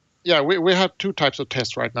 Yeah, we have two types of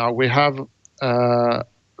tests right now. We have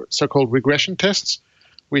so-called regression tests,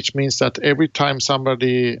 which means that every time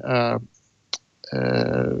somebody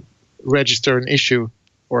register an issue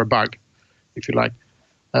or a bug, if you like,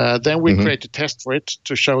 then we create a test for it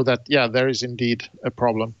to show that, there is indeed a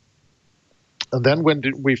problem. And then when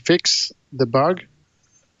we fix the bug,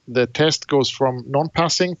 the test goes from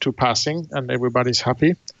non-passing to passing, and everybody's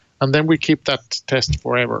happy. And then we keep that test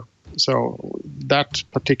forever. So that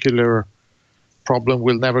particular problem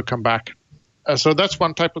will never come back. So that's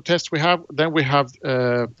one type of test we have. Then we have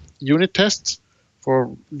unit tests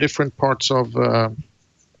for different parts of the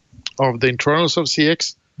internals of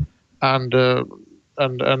CX, and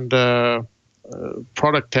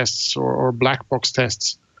product tests or black box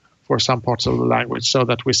tests for some parts of the language, so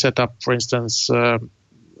that we set up, for instance,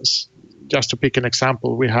 just to pick an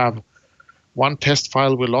example, we have one test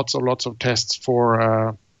file with lots of tests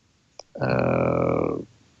for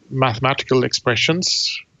mathematical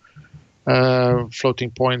expressions, floating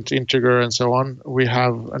point, integer, and so on. We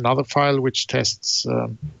have another file which tests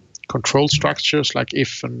control structures like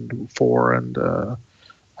if and for and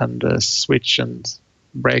switch and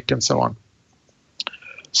break and so on.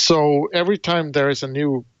 So every time there is a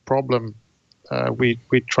new problem, we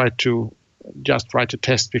try to just write a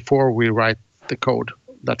test before we write the code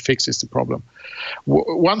that fixes the problem.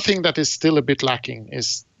 One thing that is still a bit lacking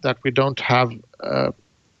is that we don't have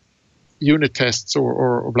unit tests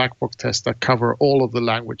or black box tests that cover all of the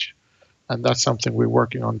language, and that's something we're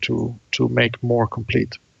working on to make more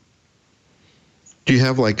complete. Do you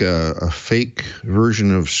have like a fake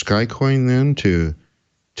version of SkyCoin then to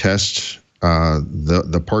test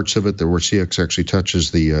the parts of it that where CX actually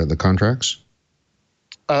touches the contracts?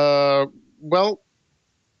 Well,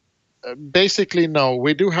 basically no.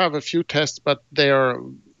 We do have a few tests, but they are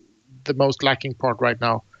the most lacking part right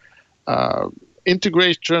now.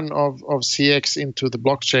 Integration of CX into the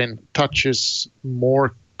blockchain touches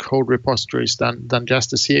more code repositories than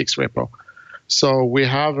just the CX repo. So we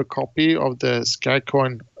have a copy of the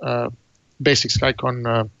SkyCoin, basic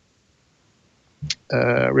SkyCoin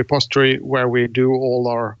repository where we do all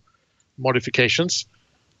our modifications,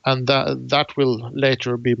 and that will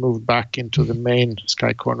later be moved back into the main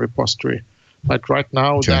SkyCoin repository. But right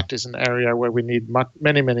now, that is an area where we need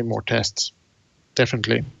many more tests,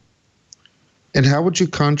 definitely. And how would you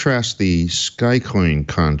contrast the SkyCoin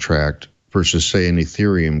contract versus, say, an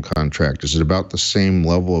Ethereum contract? Is it about the same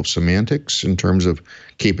level of semantics in terms of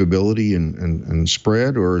capability and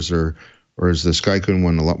spread, or is the SkyCoin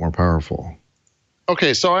one a lot more powerful?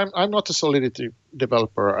 Okay, so I'm not a Solidity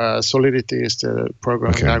developer. Solidity is the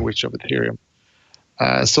programming language of Ethereum.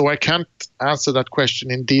 So I can't answer that question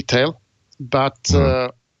in detail, but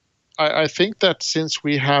I think that since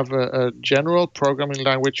we have a general programming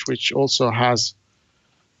language which also has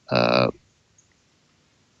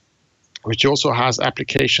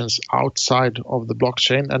applications outside of the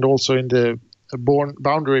blockchain and also in the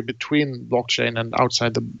boundary between blockchain and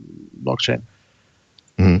outside the blockchain,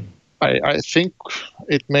 I think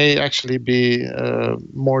it may actually be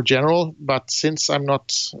more general, but since I'm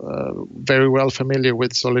not very well familiar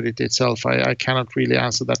with Solidity itself, I cannot really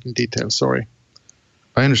answer that in detail. Sorry.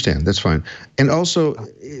 I understand. That's fine. And also,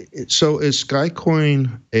 so is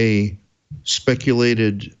SkyCoin a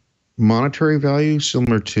speculated monetary value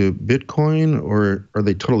similar to Bitcoin, or are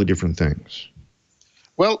they totally different things?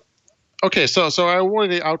 Well, okay, so I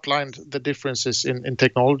already outlined the differences in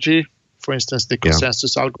technology. For instance, the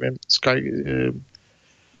consensus algorithm,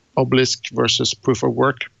 Obelisk versus proof of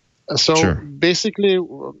work. So basically,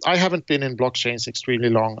 I haven't been in blockchains extremely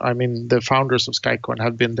long. I mean, the founders of SkyCoin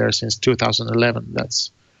have been there since 2011.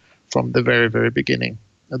 That's from the very, very beginning.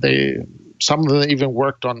 Some of them even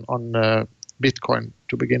worked on Bitcoin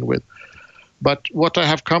to begin with. But what I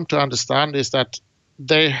have come to understand is that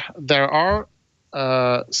there are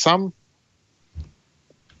some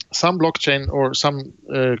blockchain or some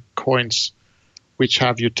coins which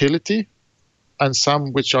have utility, and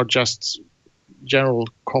some which are just general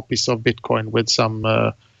copies of Bitcoin with some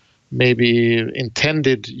maybe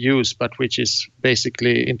intended use, but which is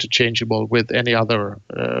basically interchangeable with any other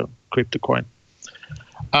crypto coin.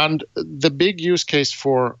 And the big use case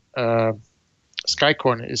for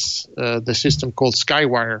SkyCoin is the system called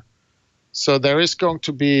Skywire. So there is going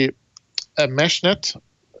to be a meshnet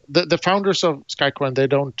the founders of Skycoin, they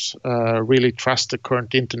don't really trust the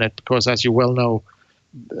current internet because, as you well know,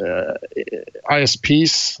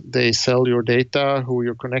 ISPs, they sell your data, who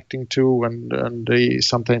you're connecting to, and they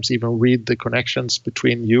sometimes even read the connections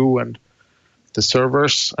between you and the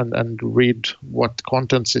servers and read what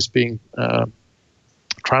contents is being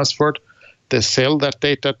transferred. They sell that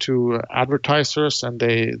data to advertisers, and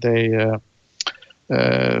they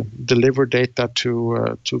deliver data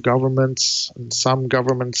to governments, and some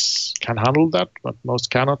governments can handle that, but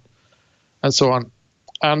most cannot, and so on.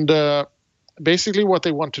 And basically what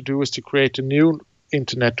they want to do is to create a new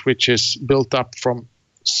internet which is built up from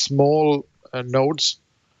small nodes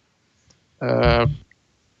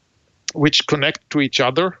which connect to each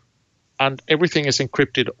other, and everything is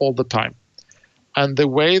encrypted all the time. And the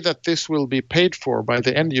way that this will be paid for by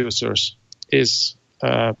the end users is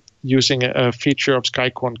using a feature of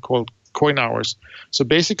Skycoin called coin hours. So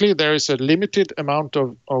basically there is a limited amount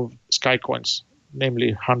of Skycoins,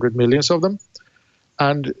 namely 100 million of them.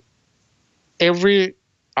 And every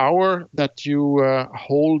hour that you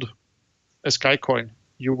hold a Skycoin,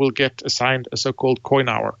 you will get assigned a so-called coin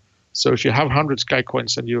hour. So if you have 100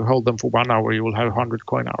 Skycoins and you hold them for 1 hour, you will have 100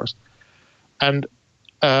 coin hours. And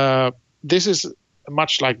this is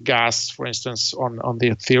much like gas, for instance, on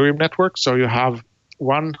the Ethereum network. So you have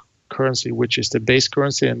one currency, which is the base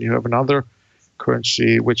currency, and you have another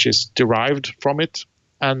currency, which is derived from it,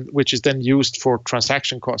 and which is then used for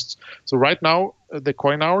transaction costs. So right now, the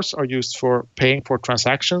coin hours are used for paying for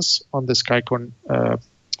transactions on the Skycoin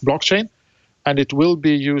blockchain, and it will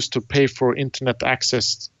be used to pay for internet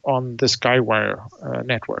access on the Skywire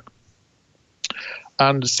network.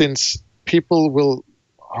 And since people will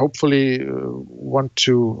hopefully want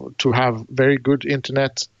to have very good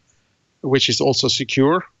internet, which is also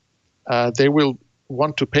secure, they will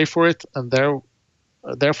want to pay for it, and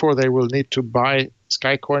therefore they will need to buy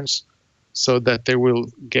Skycoins so that they will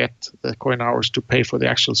get the coin hours to pay for the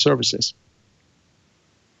actual services.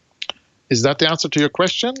 Is that the answer to your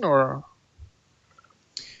question, or?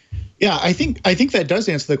 Yeah, I think that does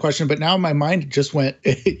answer the question, but now my mind just went,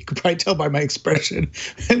 you could probably tell by my expression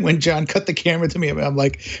when John cut the camera to me, I'm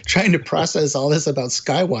like trying to process all this about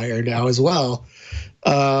Skywire now as well.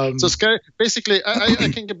 So basically, I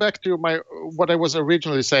can get back to what I was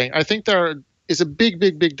originally saying. I think there is a big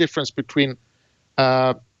difference between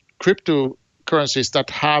cryptocurrencies that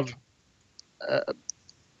have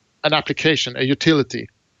an application, a utility,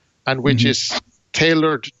 and which is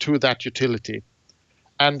tailored to that utility,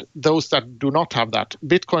 and those that do not have that.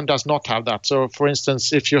 Bitcoin does not have that. So, for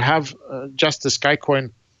instance, if you have just the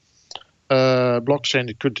Skycoin blockchain,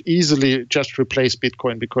 it could easily just replace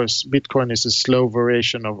Bitcoin, because Bitcoin is a slow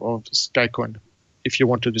variation of Skycoin, if you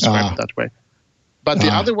want to describe it that way. But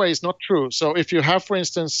the other way is not true. So if you have, for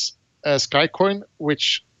instance, a Skycoin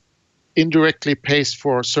which indirectly pays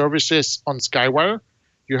for services on Skywire,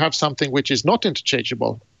 you have something which is not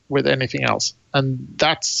interchangeable with anything else. And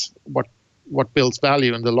that's what builds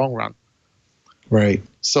value in the long run. Right.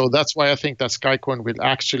 So that's why I think that Skycoin will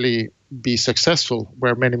actually be successful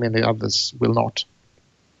where many others will not.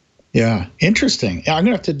 Yeah, interesting. Yeah, I'm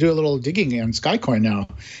gonna have to do a little digging on Skycoin now.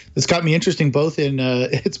 This got me interesting both in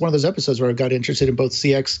it's one of those episodes where I got interested in both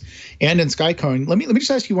CX and in Skycoin. Let me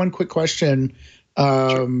just ask you one quick question.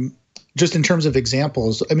 Sure. Just in terms of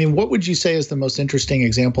examples, I mean, what would you say is the most interesting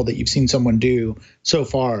example that you've seen someone do so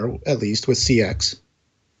far, at least with CX?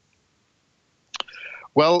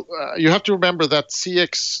 Well, you have to remember that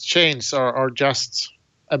CX chains are just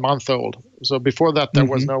a month old. So before that, there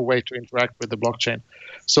was no way to interact with the blockchain.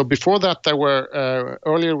 So before that, there were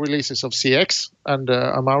earlier releases of CX, and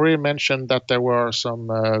Amaury mentioned that there were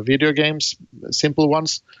some video games, simple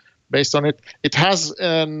ones, based on it. It has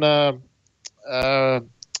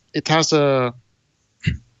a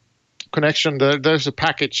connection. There's a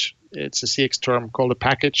package. It's a CX term called a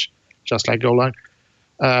package, just like Golang,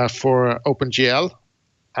 for OpenGL.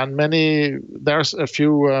 And there's a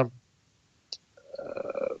few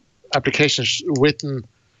applications written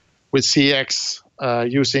with CX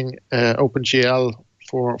using OpenGL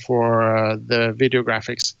for the video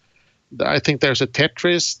graphics. I think there's a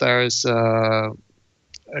Tetris. There is a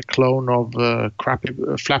clone of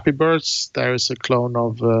Flappy Birds. There is a clone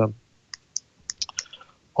of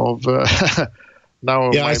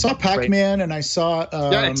now. Yeah, I saw Pac-Man and I saw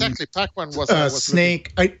yeah, exactly. Pac-Man was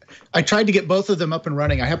Snake. I tried to get both of them up and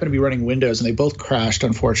running. I happen to be running Windows and they both crashed,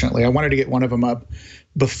 unfortunately. I wanted to get one of them up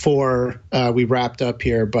before we wrapped up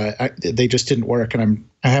here, but they just didn't work, and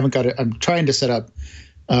I haven't got it. I'm trying to set up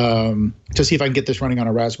to see if I can get this running on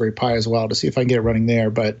a Raspberry Pi as well, to see if I can get it running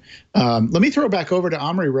there. But let me throw it back over to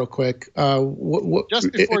Amaury real quick.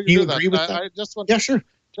 Just before you do that, agree with that? I just want yeah, sure.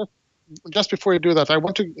 just before you do that, I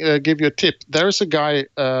want to give you a tip. There is a guy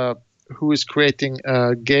who is creating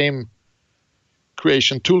a game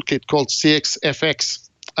creation toolkit called CXFX,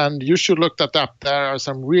 and you should look that up. There are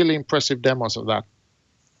some really impressive demos of that.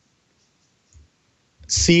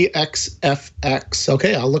 CXFX.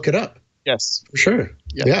 Okay, I'll look it up. Yes. For sure.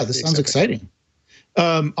 Yes, yeah, this sounds exciting.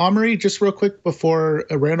 Amaury, just real quick before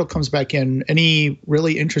Randal comes back in, any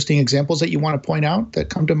really interesting examples that you want to point out that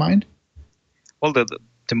come to mind? Well, the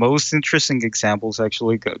most interesting examples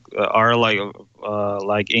actually are like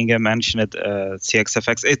Inge mentioned it,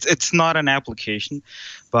 CXFX. It's not an application,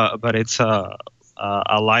 but it's a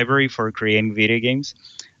library for creating video games.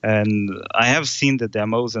 And I have seen the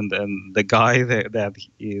demos, and the guy that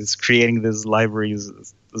is creating this library is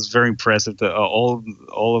very impressive. All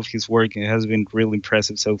of his work has been really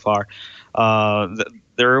impressive so far.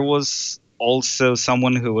 There was also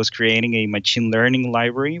someone who was creating a machine learning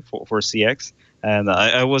library for CX, and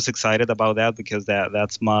I was excited about that because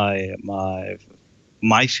that's my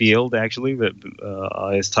field actually.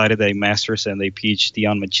 I studied a master's and a PhD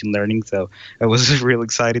on machine learning, so I was really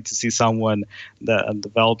excited to see someone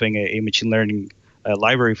developing a machine learning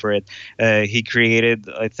library for it. He created,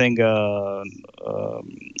 I think, a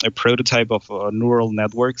prototype of neural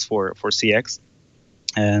networks for CX,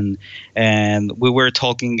 and we were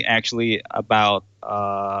talking actually about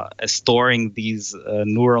storing these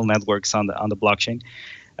neural networks on the blockchain.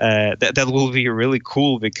 That will be really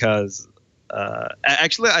cool because.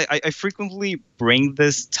 Actually, I frequently bring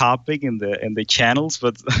this topic in the channels,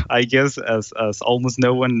 but I guess as almost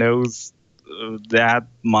no one knows that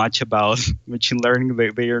much about machine learning,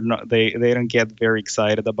 they don't get very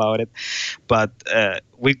excited about it. But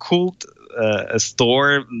we could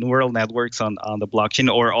store neural networks on the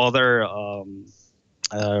blockchain or other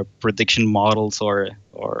prediction models or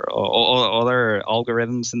other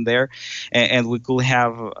algorithms in there, and we could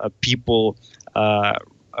have people.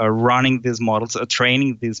 Running these models,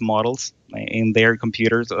 training these models in their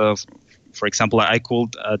computers. For example, I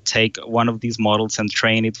could take one of these models and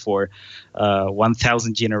train it for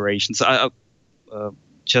 1,000 generations.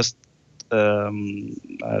 Just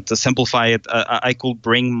to simplify it, I could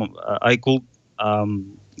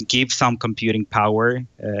give some computing power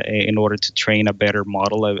in order to train a better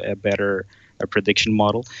model, a better prediction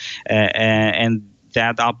model, and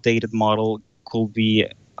that updated model could be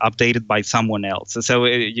updated by someone else. So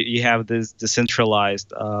you have this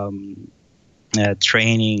decentralized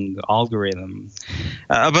training algorithm.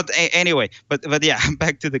 But anyway, but yeah,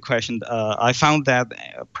 back to the question. I found that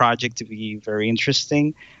project to be very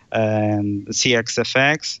interesting.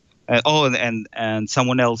 CXFX. And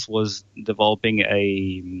someone else was developing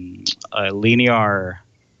a linear.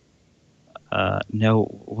 No,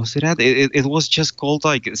 was it that? It was just called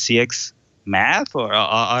like CX Math, or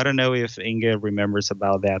I don't know if Inge remembers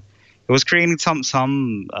about that. It was creating some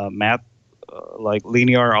math like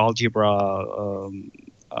linear algebra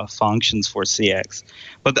functions for CX.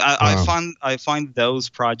 But I find those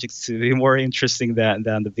projects to be more interesting than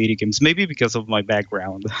the video games. Maybe because of my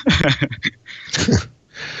background.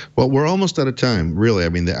 Well, we're almost out of time, really. I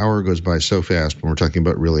mean, the hour goes by so fast when we're talking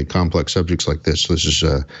about really complex subjects like this. So this is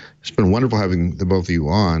it's been wonderful having the both of you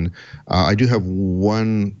on. I do have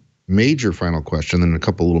one major final question and a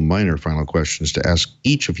couple little minor final questions to ask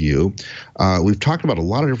each of you. We've talked about a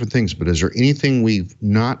lot of different things, but is there anything we've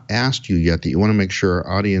not asked you yet that you want to make sure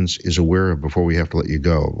our audience is aware of before we have to let you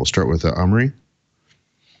go? We'll start with Amaury.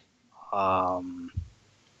 I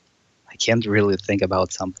can't really think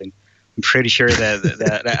about something. I'm pretty sure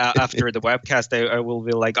that after the webcast, I will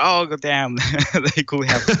be like, oh, goddamn, they could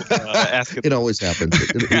have asked it. It always happens.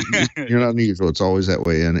 You're not unusual. It's always that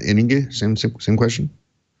way. And Inge, same question?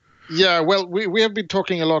 Yeah, well, we have been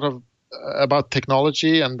talking a lot about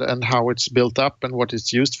technology and how it's built up and what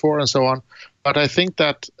it's used for and so on. But I think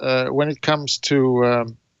that when it comes to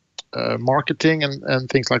marketing and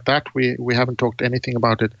things like that, we haven't talked anything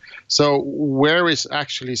about it. So where is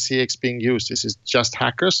actually CX being used? Is it just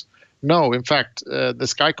hackers? No, in fact, the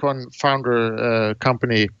SkyCon founder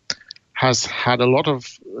company has had a lot of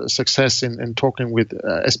success in talking with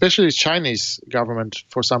especially Chinese government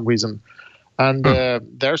for some reason. And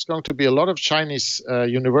there's going to be a lot of Chinese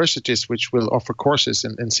universities which will offer courses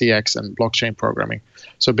in CX and blockchain programming.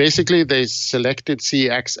 So basically, they selected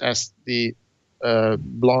CX as the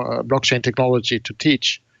blockchain technology to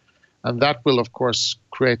teach. And that will, of course,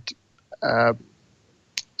 create a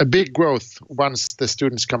big growth once the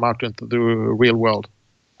students come out into the real world.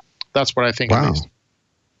 That's what I think. Wow.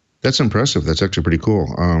 That's impressive. That's actually pretty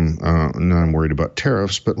cool. Now I'm worried about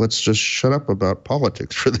tariffs, but let's just shut up about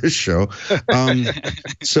politics for this show.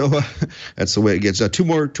 So that's the way it gets. Two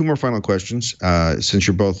more final questions. Since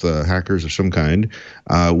you're both hackers of some kind,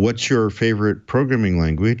 what's your favorite programming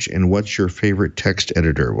language, and what's your favorite text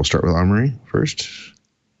editor? We'll start with Amaury first.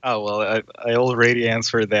 Oh, well, I already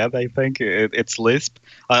answered that. I think it's Lisp.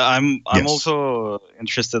 I'm also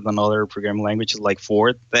interested in other programming languages like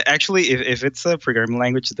Forth. Actually, if it's a programming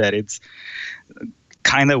language that it's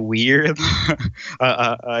kind of weird,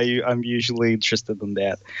 I'm usually interested in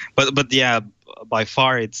that. But yeah, by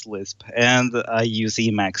far it's Lisp, and I use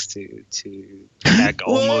Emacs to hack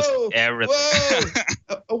almost everything.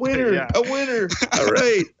 Whoa! A winner! Yeah. A winner!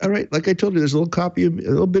 All right. Like I told you, there's a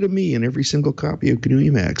little bit of me in every single copy of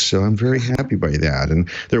GNU Emacs, so I'm very happy by that. And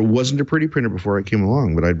there wasn't a pretty printer before I came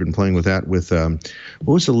along, but I'd been playing with that with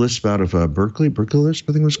what was the Lisp out of Berkeley Lisp,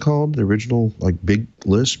 I think it was called, the original like big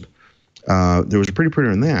Lisp. There was a pretty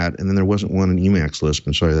printer in that, and then there wasn't one in Emacs Lisp,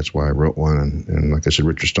 and so that's why I wrote one. And like I said,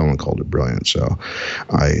 Richard Stallman called it brilliant, so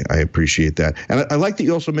I appreciate that. And I like that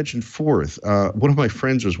you also mentioned Forth. One of my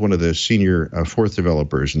friends was one of the senior Forth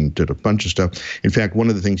developers and did a bunch of stuff. In fact, one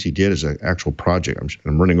of the things he did as an actual project,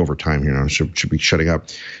 I'm running over time here now, should be shutting up,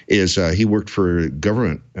 is he worked for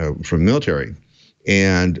government, for military.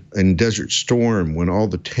 And in Desert Storm, when all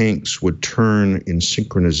the tanks would turn in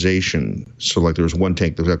synchronization, so like there was one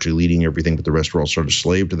tank that was actually leading everything, but the rest were all sort of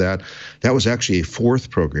slave to that. That was actually a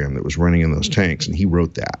Forth program that was running in those tanks, and he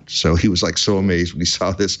wrote that. So he was like so amazed when he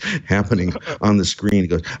saw this happening on the screen. He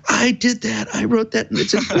goes, "I did that. I wrote that, and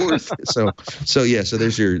it's in Forth." So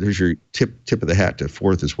there's your tip of the hat to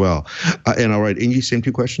Forth as well. And all right, Inge, same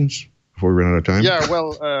two questions before we run out of time. Yeah,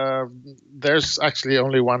 well, there's actually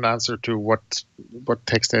only one answer to what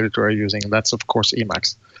text editor are you using, and that's of course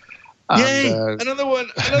Emacs. Yay! Another one!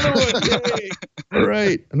 Yay! All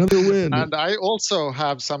right, another win. And I also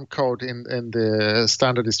have some code in the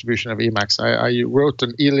standard distribution of Emacs. I wrote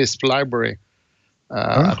an eLisp library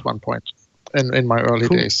at one point in my early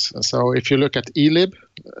days. So if you look at elib,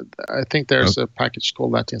 I think there's a package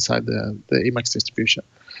called that inside the Emacs distribution.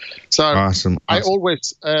 So awesome. I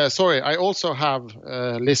also have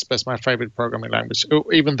Lisp as my favorite programming language,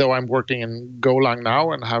 even though I'm working in Golang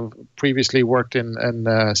now and have previously worked in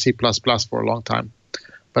C++ for a long time.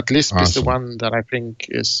 But Lisp is the one that I think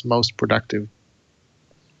is most productive.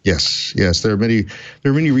 Yes. There are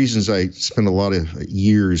many reasons I spent a lot of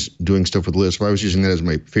years doing stuff with Lisp. I was using that as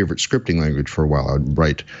my favorite scripting language for a while. I'd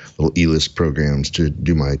write little eLisp programs to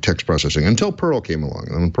do my text processing until Perl came along.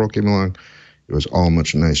 And when Perl came along, it was all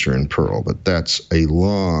much nicer in Perl, but that's a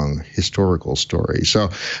long historical story. So,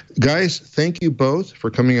 guys, thank you both for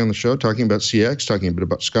coming on the show, talking about CX, talking a bit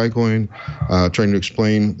about Skycoin, trying to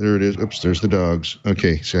explain. There it is. Oops, there's the dogs.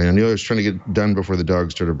 Okay, so I knew I was trying to get done before the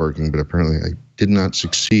dogs started barking, but apparently I did not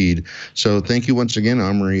succeed. So thank you once again,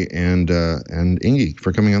 Amaury and Inge,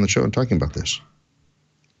 for coming on the show and talking about this.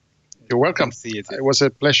 You're welcome. It was a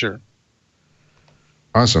pleasure.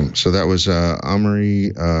 Awesome. So that was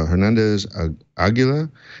Amaury Hernàndez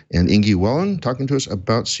Águila and Inge Wallin talking to us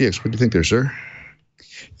about CX. What do you think there, sir?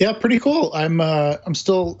 Yeah, pretty cool. I'm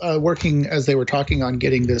still working, as they were talking, on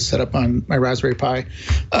getting this set up on my Raspberry Pi.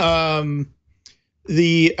 So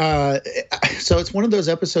it's one of those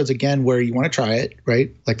episodes again where you want to try it,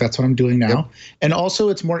 right? Like that's what I'm doing now. Yep. And also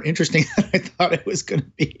it's more interesting than I thought it was going to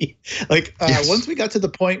be. Like once we got to the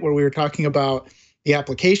point where we were talking about the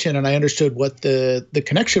application and I understood what the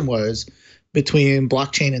connection was between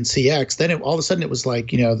blockchain and CX, then all of a sudden it was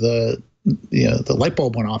like, the light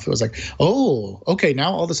bulb went off. It was like, oh, okay,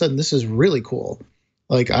 now all of a sudden this is really cool.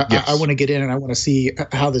 Like I want to get in and I want to see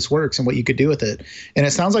how this works and what you could do with it. And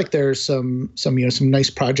it sounds like there's some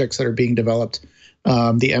nice projects that are being developed.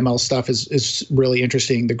 The ML stuff is really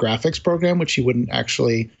interesting. The graphics program, which you wouldn't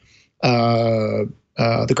actually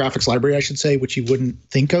the graphics library, I should say, which you wouldn't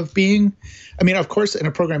think of being. I mean, of course, in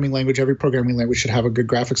a programming language, every programming language should have a good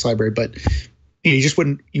graphics library, but you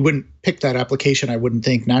wouldn't pick that application, I wouldn't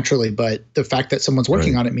think, naturally. But the fact that someone's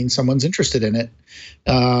working on it means someone's interested in it.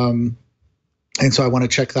 And so I want to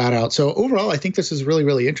check that out. So overall, I think this is really,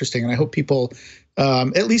 really interesting. And I hope people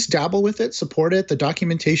at least dabble with it, support it. The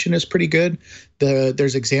documentation is pretty good.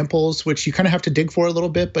 There's examples, which you kind of have to dig for a little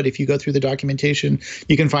bit. But if you go through the documentation,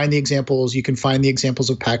 you can find the examples. You can find the examples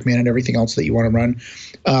of Pac-Man and everything else that you want to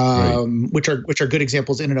run, which are good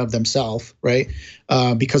examples in and of themselves, right?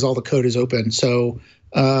 Because all the code is open. So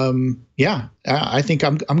I think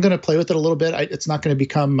I'm going to play with it a little bit. It's not going to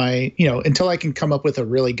become my, until I can come up with a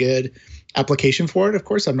really good application for it. Of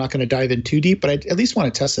course, I'm not going to dive in too deep, but I at least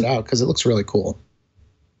want to test it out because it looks really cool.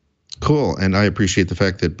 Cool. And I appreciate the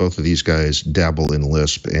fact that both of these guys dabble in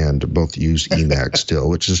Lisp and both use Emacs still,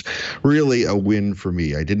 which is really a win for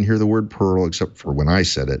me. I didn't hear the word Perl except for when I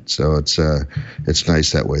said it. So it's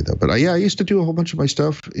nice that way, though. But I used to do a whole bunch of my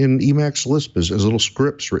stuff in Emacs Lisp as little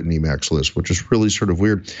scripts written in Emacs Lisp, which is really sort of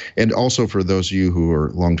weird. And also for those of you who are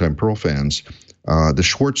longtime Perl fans, the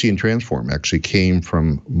Schwartzian transform actually came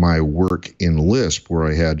from my work in Lisp, where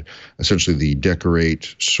I had essentially the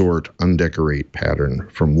decorate, sort, undecorate pattern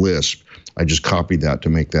from Lisp. I just copied that to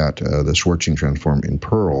make that the Schwartzian transform in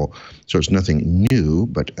Perl. So it's nothing new,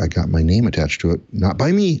 but I got my name attached to it. Not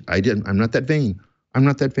by me. I'm not that vain.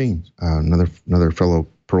 Another fellow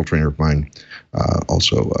Perl trainer of mine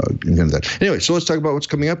also invented that. Anyway, so let's talk about what's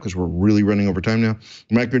coming up because we're really running over time now.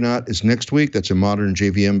 Micronaut is next week. That's a modern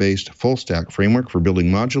JVM-based full-stack framework for building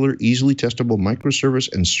modular, easily testable microservice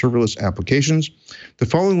and serverless applications. The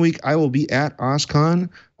following week, I will be at OSCON.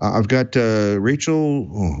 I've got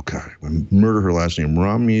Rachel, I murder her last name,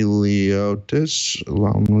 Romuliotis.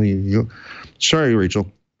 Sorry, Rachel.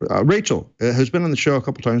 Rachel has been on the show a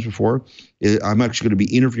couple times before. I'm actually going to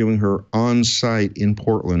be interviewing her on site in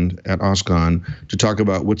Portland at OSCON to talk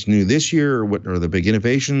about what's new this year, or what are the big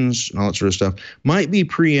innovations and all that sort of stuff. Might be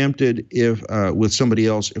preempted if with somebody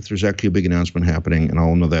else if there's actually a big announcement happening, and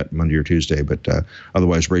I'll know that Monday or Tuesday. But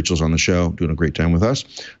otherwise, Rachel's on the show doing a great time with us.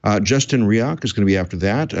 Justin Rioch is going to be after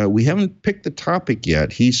that. We haven't picked the topic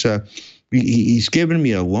yet. He's given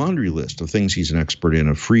me a laundry list of things he's an expert in,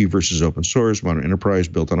 of free versus open source, modern enterprise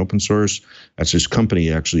built on open source. That's his company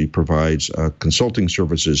actually provides consulting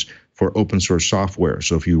services for open source software.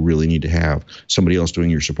 So if you really need to have somebody else doing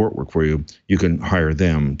your support work for you, you can hire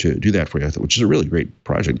them to do that for you, which is a really great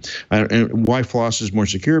project. And why FLOSS is more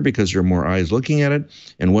secure, because there are more eyes looking at it.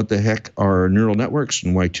 And what the heck are neural networks,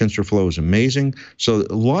 and why TensorFlow is amazing. So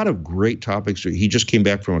a lot of great topics. He just came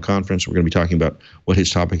back from a conference. We're going to be talking about what his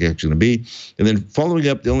topic is actually going to be. And then following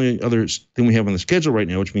up, the only other thing we have on the schedule right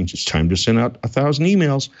now, which means it's time to send out 1,000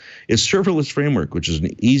 emails, is serverless framework, which is an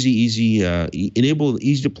easy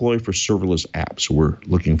deploy for serverless apps. So we're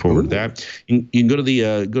looking forward to that. You can go to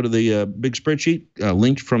the big spreadsheet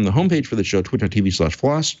linked from the homepage for the show,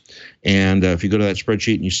 twit.tv/floss. And if you go to that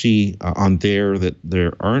spreadsheet and you see on there that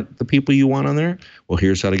there aren't the people you want on there, well,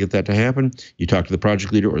 here's how to get that to happen. You talk to the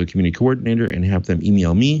project leader or the community coordinator and have them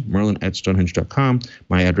email me, merlin@stonehenge.com.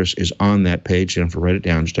 My address is on that page. You don't have to write it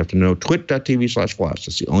down. Just have to know twit.tv/floss.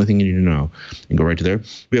 That's the only thing you need to know. And go right to there.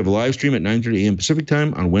 We have a live stream at 9:30 a.m. Pacific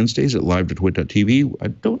time on Wednesdays at live.twit.tv. I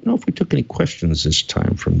don't know if we took any questions this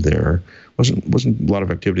time from there. Wasn't a lot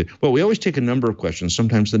of activity. Well, we always take a number of questions.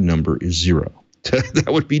 Sometimes the number is 0. That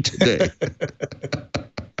would be today.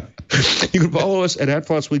 You can follow us at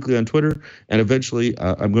FLOSS Weekly on Twitter, and eventually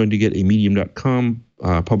I'm going to get a medium.com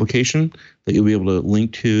publication that you'll be able to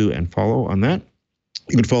link to and follow on that.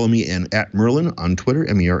 You can follow me at Merlin on Twitter,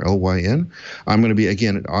 MERLYN. I'm going to be,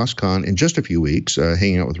 again, at OSCON in just a few weeks,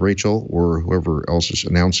 hanging out with Rachel or whoever else is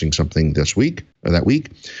announcing something this week or that week.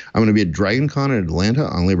 I'm going to be at DragonCon in Atlanta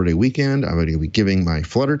on Labor Day weekend. I'm going to be giving my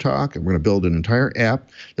Flutter talk, and we're going to build an entire app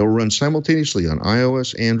that will run simultaneously on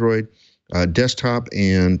iOS, Android, desktop,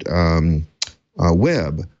 and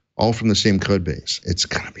web, all from the same code base. It's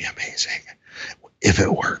going to be amazing. If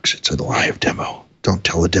it works, it's a live demo. Don't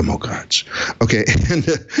tell the demo gods. Okay,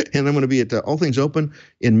 and I'm going to be at All Things Open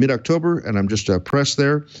in mid-October, and I'm just pressed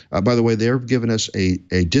there. By the way, they're giving us a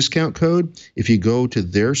discount code. If you go to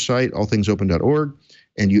their site, allthingsopen.org,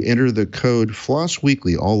 and you enter the code FLOSS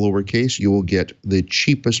Weekly, all lowercase, you will get the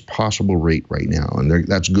cheapest possible rate right now. And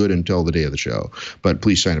that's good until the day of the show. But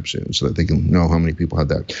please sign up soon so that they can know how many people had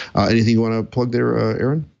that. Anything you want to plug there,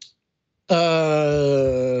 Aaron?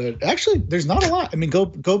 Actually, there's not a lot. I mean, go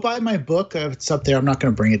buy my book. It's up there. I'm not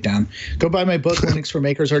going to bring it down. Go buy my book, Linux for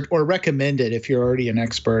Makers, or recommend it if you're already an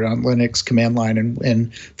expert on Linux command line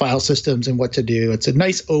and file systems and what to do. It's a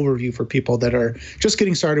nice overview for people that are just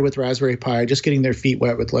getting started with Raspberry Pi, just getting their feet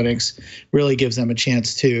wet with Linux. Really gives them a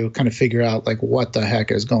chance to kind of figure out like what the heck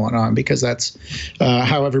is going on, because that's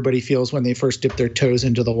how everybody feels when they first dip their toes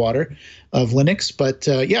into the water of Linux. But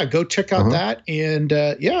yeah, go check out that. And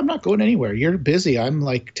yeah, I'm not going anywhere. You're busy. I'm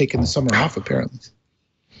like taking the summer off, apparently.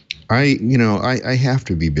 I have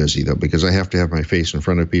to be busy, though, because I have to have my face in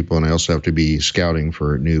front of people, and I also have to be scouting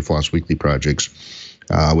for new FLOSS Weekly projects,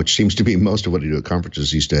 which seems to be most of what I do at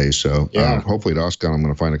conferences these days. So hopefully at OSCON I'm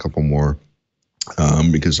going to find a couple more,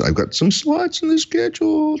 because I've got some slots in the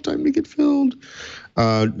schedule. Time to get filled.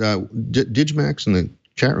 Digimax in the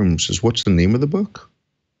chat room says, what's the name of the book?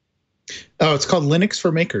 Oh, it's called Linux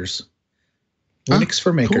for Makers. Linux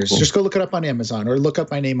for Makers. Cool. Just go look it up on Amazon, or look up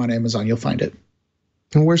my name on Amazon. You'll find it.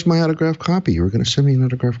 And where's my autographed copy? You were going to send me an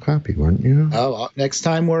autographed copy, weren't you? Oh, next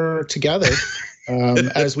time we're together,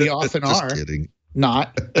 as we often Just are. Kidding.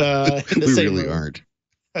 Not in the we same really room. aren't.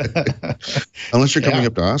 Unless you're coming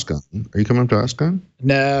up to OSCON. Are you coming up to OSCON?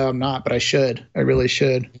 No, I'm not, but I should. I really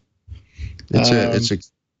should. It's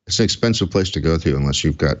an expensive place to go to unless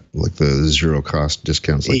you've got like the zero cost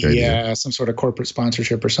discounts like I do. Yeah, some sort of corporate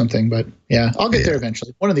sponsorship or something. But yeah, I'll get there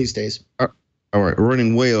eventually. One of these days. All right, we're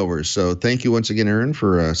running way over. So thank you once again, Aaron,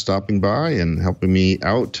 for stopping by and helping me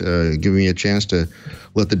out, giving me a chance to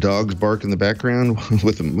let the dogs bark in the background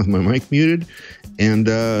with my mic muted. And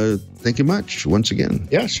thank you much once again.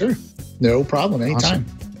 Yeah, sure. No problem. Anytime.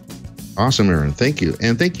 Awesome, Aaron. Thank you.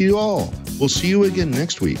 And thank you all. We'll see you again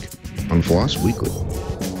next week on FLOSS Weekly.